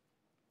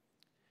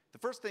 The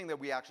first thing that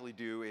we actually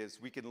do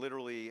is we can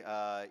literally,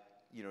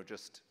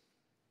 just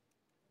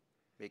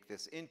make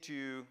this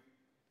into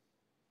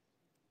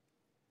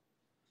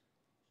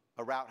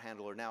a route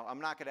handler. Now, I'm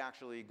not going to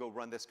actually go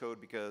run this code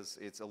because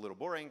it's a little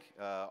boring.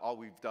 All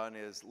we've done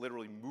is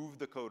literally move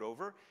the code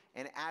over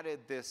and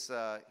added this.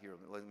 Here,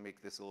 let me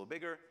make this a little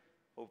bigger.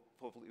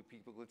 Hopefully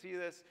people can see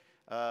this.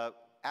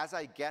 As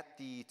I get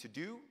the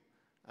to-do,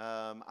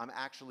 I'm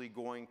actually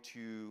going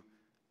to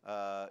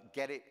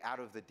get it out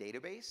of the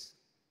database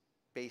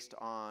based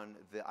on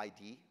the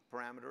ID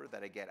parameter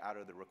that I get out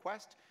of the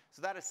request.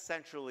 So that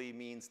essentially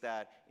means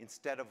that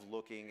instead of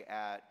looking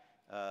at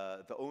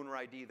the owner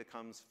ID that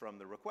comes from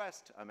the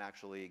request, I'm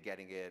actually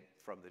getting it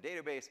from the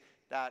database.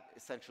 That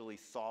essentially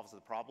solves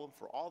the problem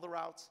for all the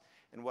routes.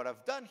 And what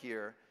I've done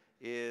here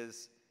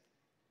is,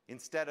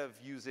 instead of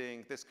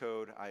using this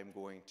code, I'm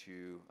going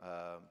to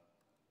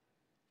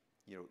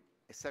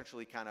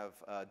essentially kind of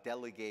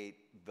delegate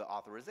the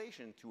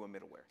authorization to a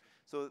middleware.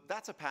 So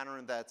that's a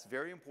pattern that's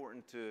very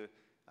important to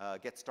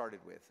get started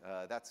with.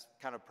 That's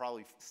kind of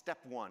probably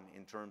step one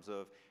in terms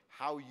of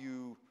how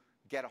you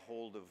get a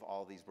hold of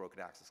all these broken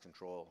access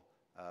control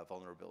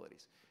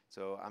vulnerabilities.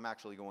 So I'm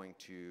actually going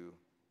to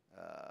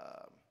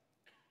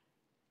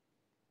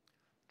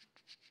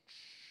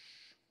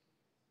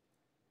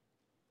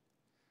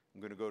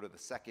go to the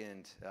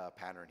second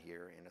pattern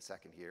here in a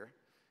second here.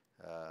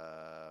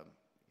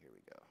 Here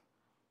we go.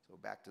 So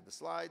back to the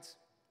slides.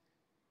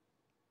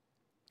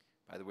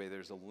 By the way,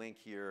 there's a link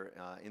here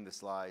in the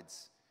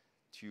slides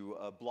to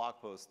a blog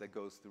post that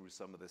goes through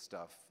some of this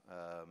stuff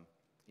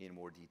in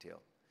more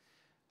detail.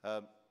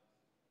 We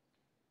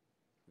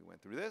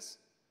went through this.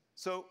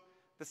 So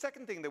the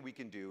second thing that we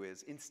can do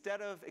is,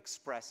 instead of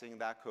expressing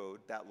that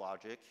code, that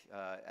logic,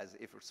 as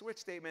if or switch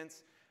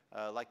statements,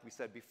 like we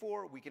said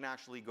before, we can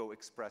actually go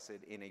express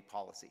it in a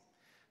policy.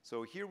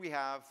 So here we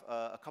have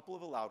a couple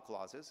of allowed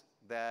clauses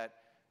that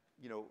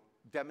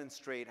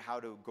demonstrate how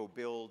to go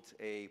build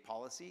a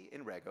policy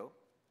in Rego.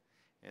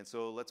 And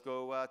so let's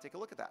go take a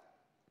look at that.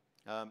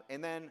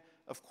 And then,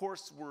 of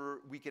course,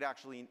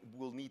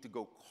 we'll need to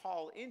go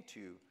call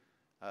into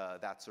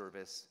that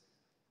service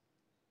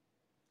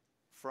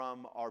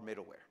from our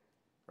middleware,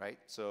 right?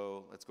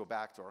 So let's go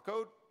back to our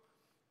code.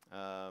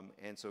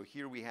 And so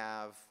here we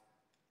have,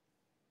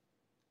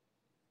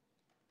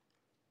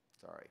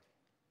 sorry.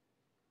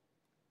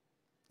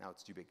 Now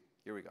it's too big.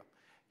 Here we go.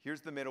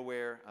 Here's the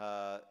middleware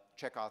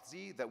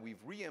checkauthz that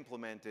we've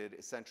re-implemented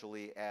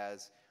essentially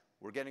as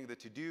we're getting the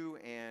to-do,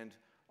 and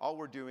all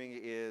we're doing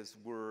is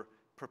we're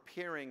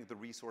preparing the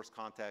resource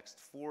context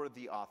for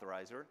the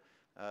authorizer.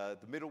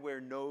 The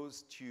middleware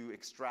knows to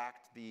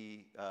extract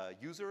the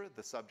user,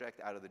 the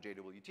subject, out of the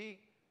JWT,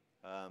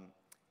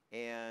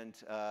 and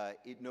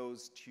it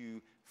knows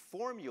to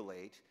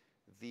formulate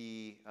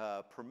the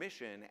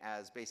permission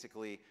as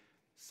basically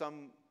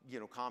some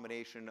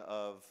combination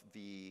of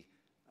the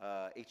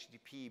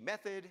HTTP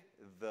method,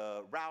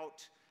 the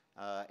route,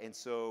 and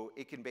so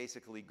it can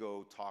basically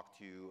go talk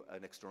to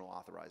an external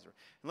authorizer.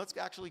 And let's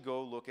actually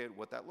go look at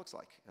what that looks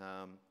like.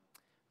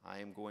 I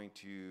am going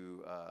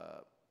to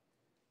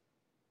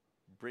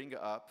bring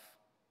up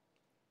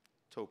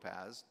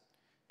Topaz.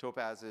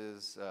 Topaz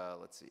is,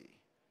 let's see.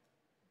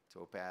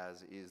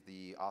 Topaz is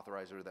the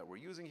authorizer that we're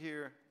using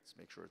here. Let's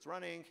make sure it's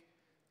running.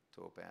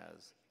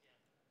 Topaz.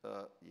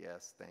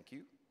 Yes, thank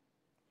you.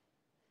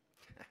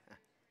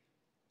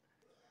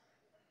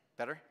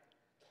 Better?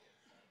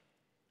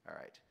 All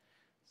right.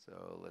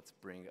 So let's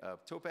bring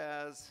up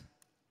Topaz.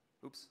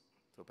 Oops,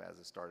 Topaz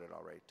has started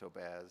already.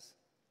 Topaz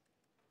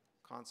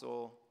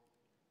console.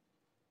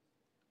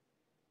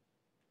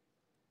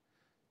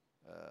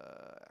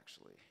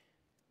 Actually,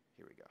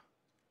 here we go.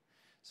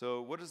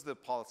 So what does the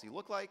policy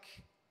look like?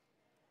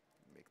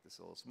 Make this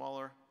a little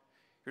smaller.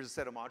 Here's a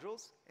set of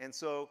modules. And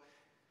so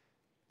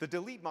the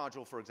delete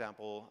module, for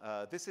example,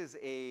 this is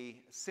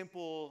a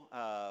simple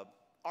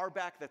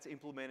RBAC that's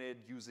implemented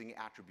using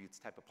attributes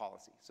type of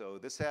policy. So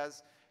this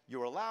says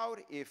you're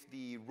allowed if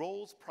the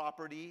roles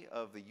property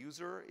of the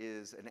user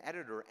is an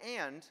editor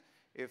and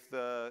if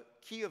the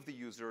key of the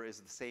user is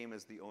the same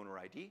as the owner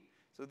ID.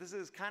 So this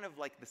is kind of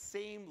like the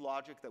same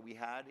logic that we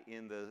had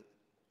in the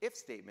if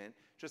statement,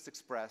 just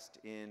expressed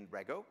in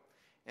Rego.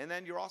 And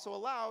then you're also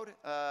allowed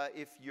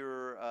if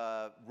your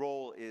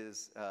role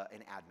is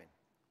an admin,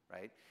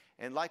 right?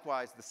 And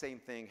likewise, the same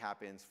thing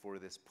happens for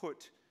this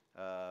put,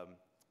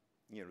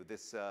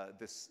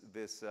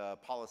 this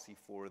policy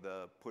for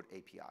the put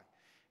API.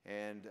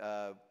 And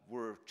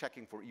we're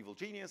checking for evil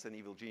genius, and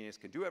evil genius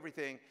can do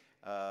everything,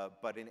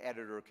 but an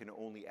editor can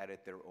only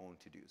edit their own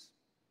to-dos,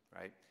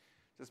 right?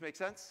 Does this make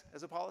sense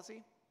as a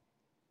policy?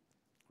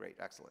 Great,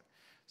 excellent.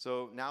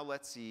 So now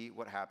let's see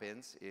what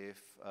happens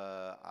if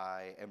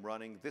I am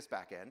running this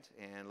backend,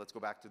 and let's go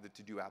back to the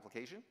to-do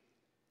application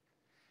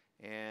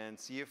and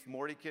see if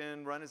Morty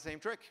can run the same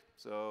trick.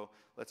 So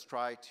let's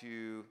try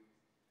to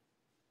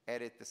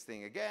edit this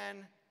thing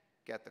again,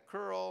 get the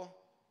curl.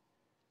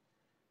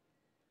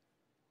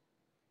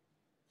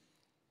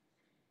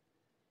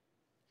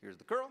 Here's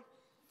the curl.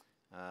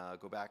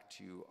 Go back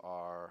to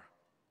our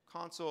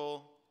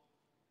console,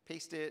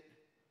 paste it.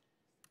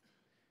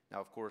 Now,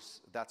 of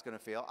course, that's going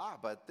to fail.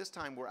 But this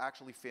time we're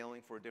actually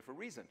failing for a different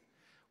reason.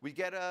 We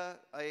get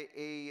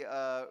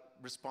a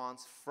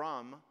response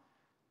from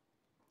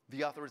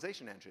the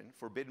authorization engine,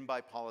 forbidden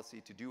by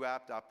policy to do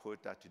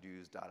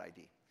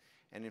app.put.todos.id.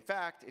 And in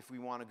fact, if we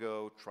want to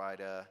go try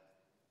to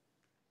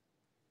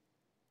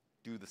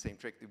do the same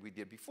trick that we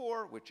did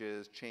before, which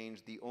is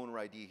change the owner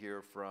ID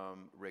here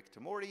from Rick to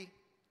Morty,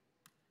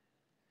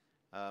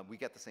 we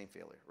get the same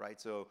failure, right?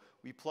 So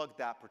we plugged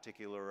that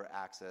particular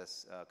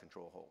access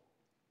control hole.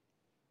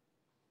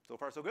 So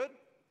far, so good?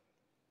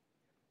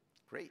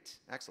 Great,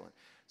 excellent.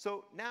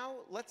 So now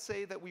let's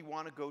say that we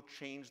want to go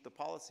change the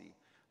policy.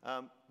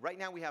 Right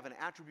now we have an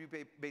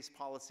attribute-based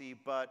policy,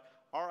 but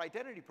our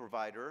identity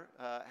provider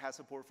has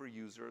support for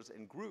users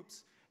and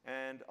groups,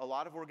 and a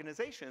lot of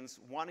organizations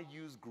want to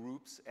use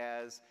groups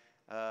as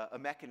a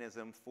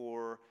mechanism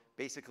for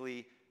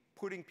basically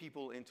putting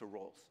people into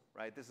roles,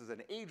 right? This is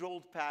an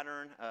age-old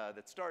pattern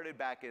that started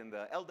back in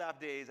the LDAP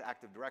days,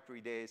 Active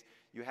Directory days.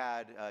 You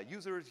had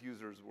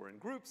users were in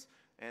groups,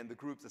 and the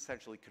groups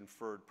essentially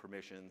conferred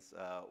permissions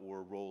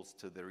or roles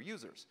to their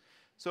users.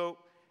 So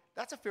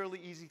that's a fairly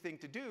easy thing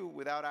to do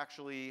without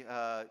actually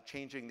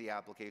changing the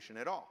application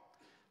at all.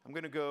 I'm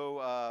going to go,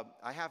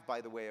 I have, by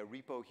the way, a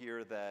repo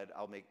here that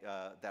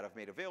I've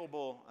made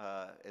available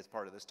as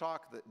part of this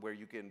talk where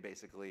you can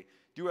basically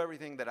do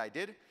everything that I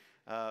did.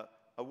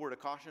 A word of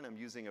caution, I'm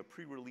using a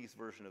pre-release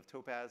version of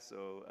Topaz,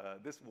 so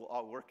this will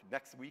all work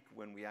next week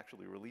when we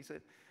actually release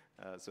it.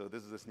 So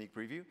this is a sneak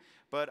preview.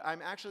 But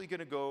I'm actually going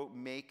to go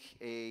make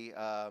a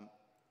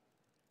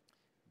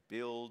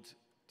build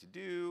to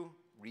do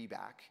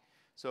RBAC.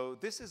 So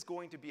this is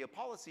going to be a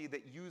policy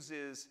that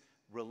uses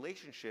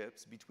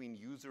relationships between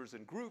users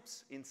and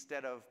groups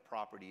instead of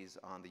properties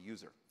on the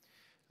user.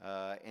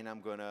 And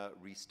I'm going to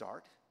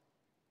restart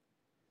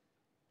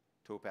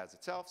Topaz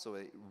itself so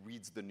it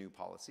reads the new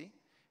policy.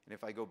 And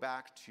if I go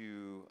back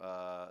to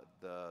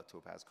the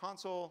Topaz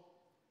console,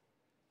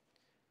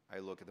 I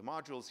look at the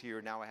modules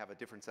here. Now I have a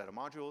different set of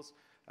modules.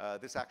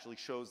 This actually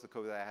shows the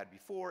code that I had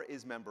before,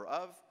 is member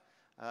of.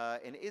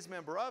 And is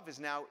member of is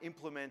now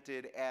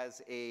implemented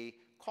as a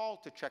call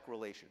to check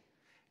relation.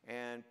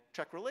 And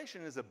check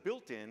relation is a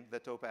built-in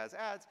that Topaz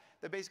adds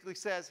that basically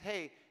says,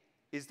 hey,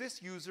 is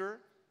this user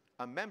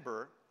a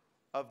member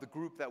of the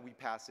group that we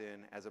pass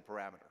in as a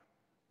parameter,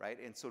 right?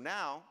 And so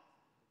now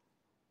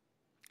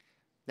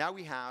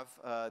we have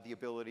the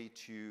ability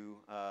to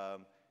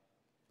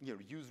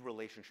use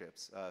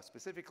relationships,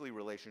 specifically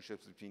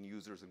relationships between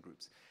users and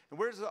groups. And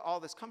where does all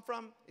this come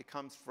from? It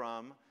comes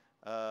from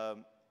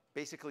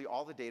basically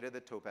all the data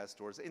that Topaz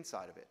stores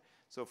inside of it.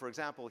 So for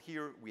example,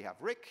 here we have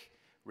Rick.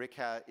 Rick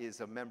is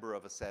a member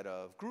of a set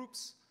of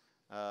groups.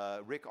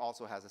 Rick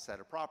also has a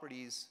set of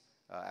properties.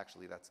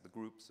 Actually, that's the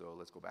group, so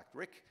let's go back to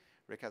Rick.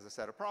 Rick has a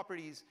set of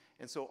properties.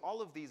 And so all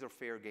of these are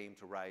fair game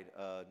to write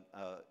an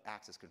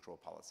access control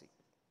policy.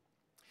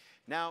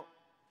 Now,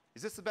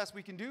 is this the best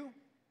we can do?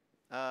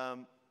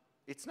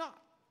 It's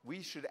not.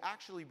 We should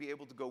actually be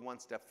able to go one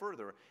step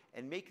further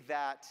and make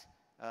that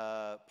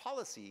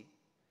policy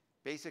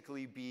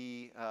basically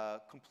be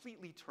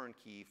completely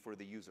turnkey for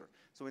the user.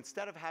 So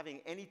instead of having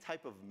any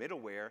type of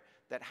middleware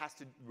that has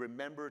to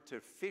remember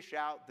to fish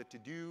out the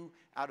to-do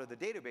out of the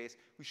database,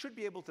 we should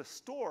be able to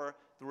store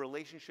the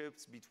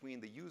relationships between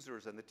the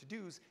users and the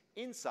to-dos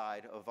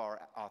inside of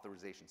our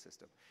authorization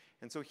system.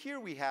 And so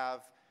here we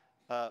have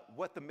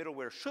what the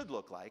middleware should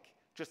look like,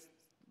 just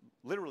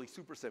literally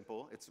super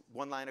simple. It's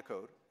one line of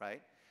code,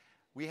 right?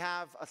 We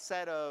have a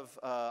set of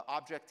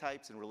object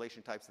types and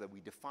relation types that we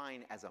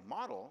define as a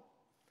model.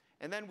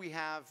 And then we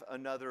have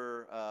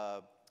another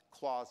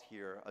clause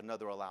here,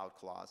 another allowed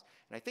clause.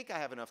 And I think I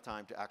have enough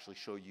time to actually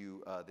show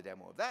you the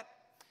demo of that.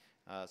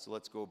 So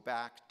let's go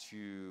back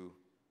to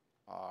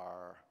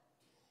our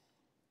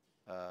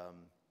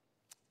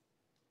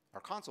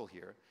our console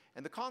here.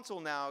 And the console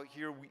now,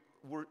 here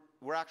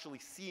we're actually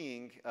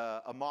seeing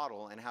a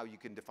model and how you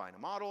can define a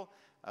model.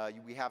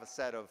 We have a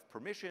set of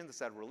permissions, a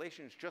set of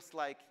relations, just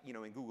like in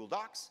Google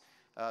Docs.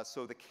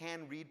 So the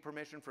can read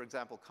permission, for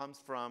example, comes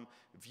from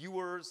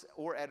viewers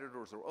or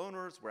editors or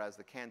owners, whereas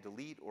the can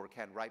delete or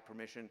can write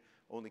permission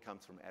only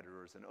comes from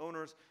editors and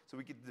owners. So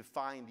we could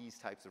define these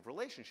types of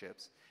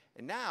relationships.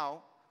 And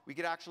now we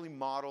could actually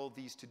model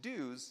these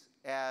to-dos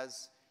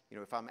as,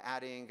 if I'm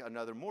adding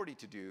another Morty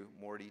to-do,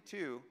 Morty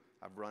 2,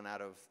 I've run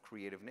out of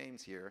creative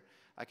names here,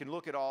 I can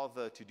look at all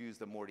the to-dos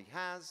that Morty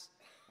has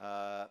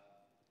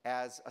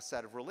as a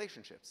set of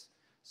relationships.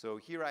 So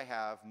here I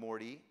have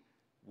Morty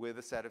with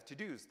a set of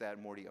to-dos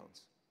that Morty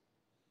owns,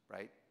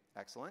 right?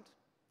 Excellent.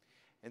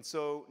 And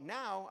so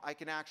now I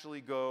can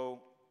actually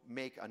go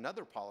make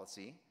another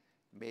policy,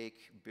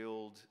 make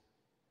build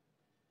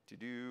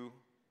to-do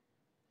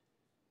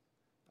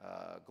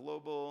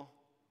global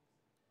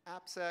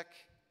AppSec,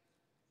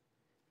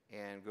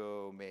 and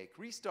go make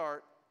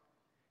restart.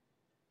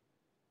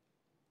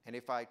 And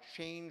if I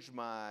change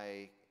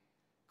my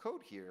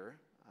code here,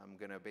 I'm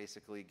going to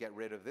basically get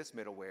rid of this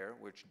middleware,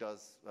 which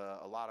does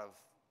a lot of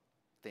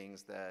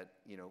things that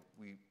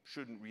we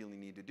shouldn't really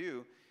need to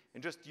do,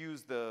 and just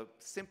use the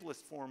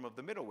simplest form of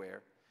the middleware.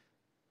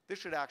 This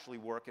should actually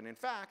work. And in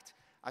fact,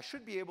 I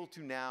should be able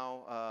to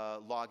now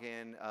log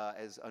in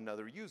as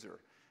another user.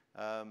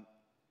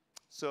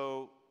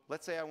 So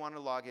let's say I want to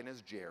log in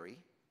as Jerry.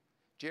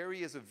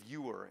 Jerry is a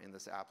viewer in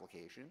this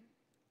application.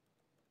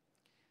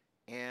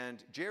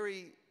 And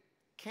Jerry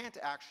can't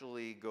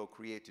actually go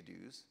create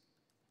to-dos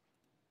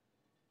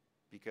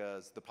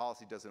because the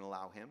policy doesn't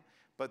allow him.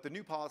 But the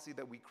new policy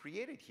that we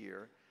created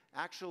here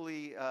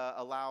actually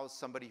allows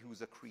somebody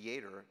who's a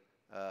creator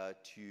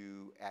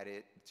to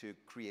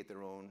create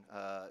their own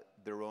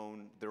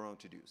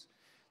to-dos.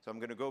 So I'm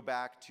going to go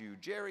back to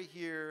Jerry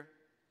here.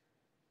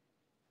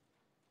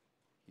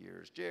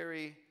 Here's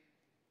Jerry.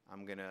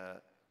 I'm going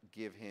to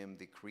give him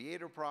the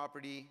creator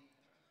property.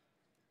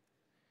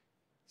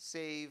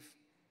 Save.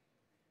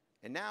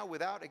 And now,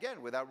 without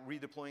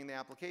redeploying the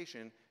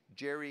application,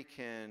 Jerry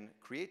can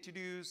create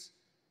to-dos,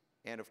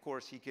 and of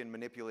course, he can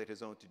manipulate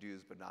his own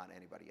to-dos, but not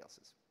anybody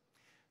else's.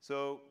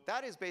 So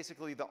that is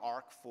basically the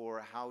arc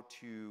for how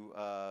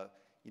to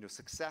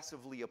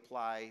successively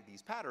apply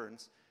these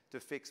patterns to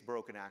fix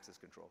broken access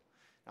control.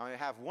 Now, I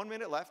have 1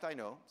 minute left, I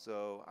know,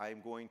 so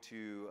I'm going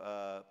to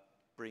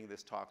bring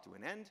this talk to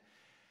an end.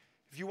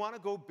 If you want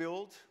to go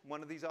build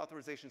one of these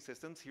authorization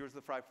systems, here's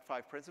the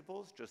five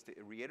principles, just to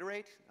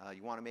reiterate.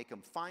 You want to make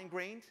them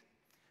fine-grained,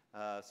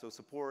 so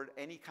support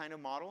any kind of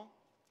model,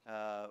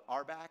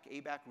 RBAC,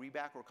 ABAC,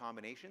 RBAC, or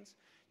combinations.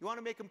 You want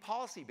to make them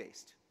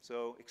policy-based,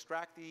 so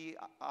extract the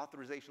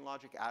authorization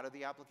logic out of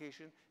the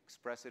application,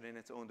 express it in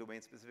its own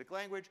domain-specific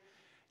language.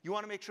 You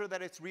want to make sure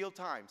that it's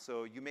real-time,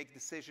 so you make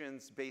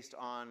decisions based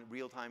on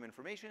real-time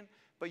information,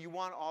 but you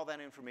want all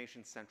that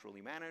information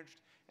centrally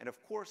managed. And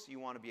of course, you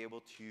want to be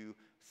able to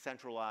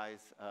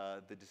centralize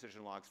the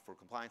decision logs for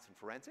compliance and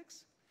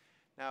forensics.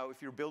 Now,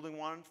 if you're building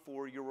one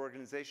for your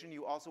organization,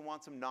 you also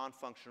want some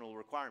non-functional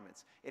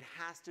requirements. It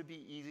has to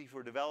be easy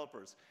for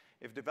developers.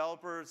 If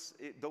developers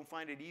don't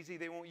find it easy,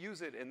 they won't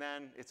use it, and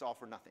then it's all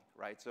for nothing,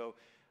 right? So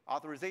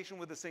authorization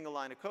with a single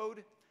line of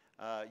code.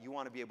 You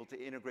want to be able to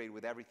integrate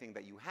with everything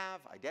that you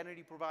have,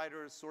 identity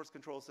providers, source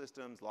control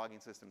systems, logging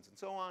systems, and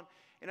so on.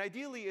 And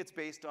ideally, it's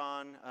based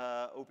on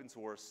open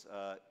source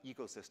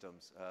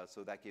ecosystems.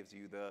 So that gives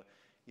you the,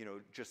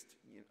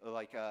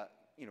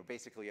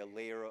 basically a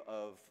layer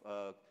of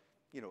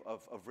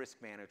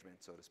risk management,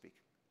 so to speak.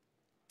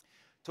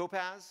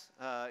 Topaz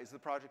is the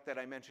project that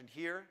I mentioned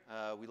here.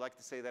 We like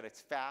to say that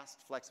it's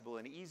fast, flexible,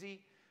 and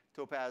easy.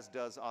 Topaz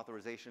does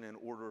authorization in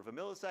order of a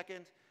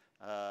millisecond.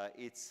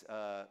 It's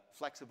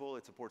flexible.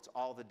 It supports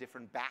all the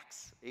different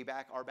BACs,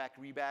 ABAC, RBAC,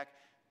 RBAC,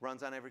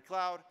 runs on every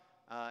cloud,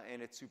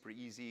 and it's super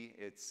easy.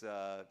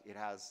 It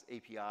has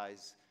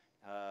APIs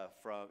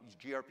from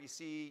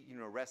gRPC,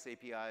 REST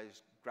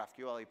APIs,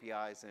 GraphQL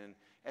APIs, and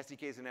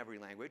SDKs in every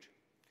language.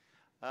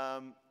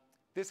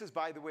 This is,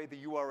 by the way,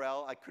 the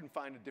URL. I couldn't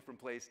find a different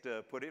place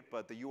to put it,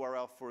 but the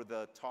URL for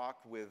the talk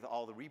with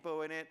all the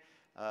repo in it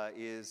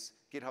is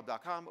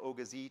github.com,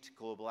 OWASP,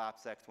 Global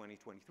AppSec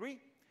 2023.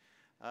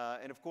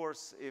 And of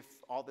course, if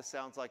all this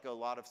sounds like a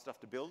lot of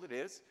stuff to build, it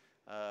is.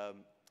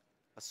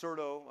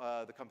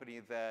 Acerto, the company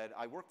that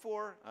I work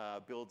for,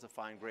 builds a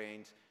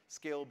fine-grained,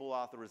 scalable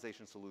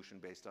authorization solution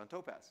based on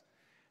Topaz.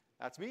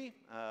 That's me.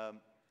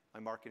 My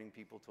marketing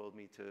people told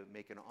me to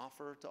make an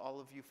offer to all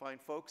of you fine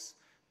folks.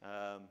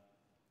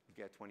 You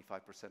get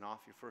 25%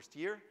 off your first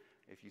year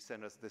if you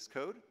send us this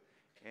code.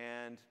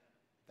 And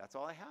that's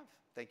all I have.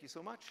 Thank you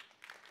so much.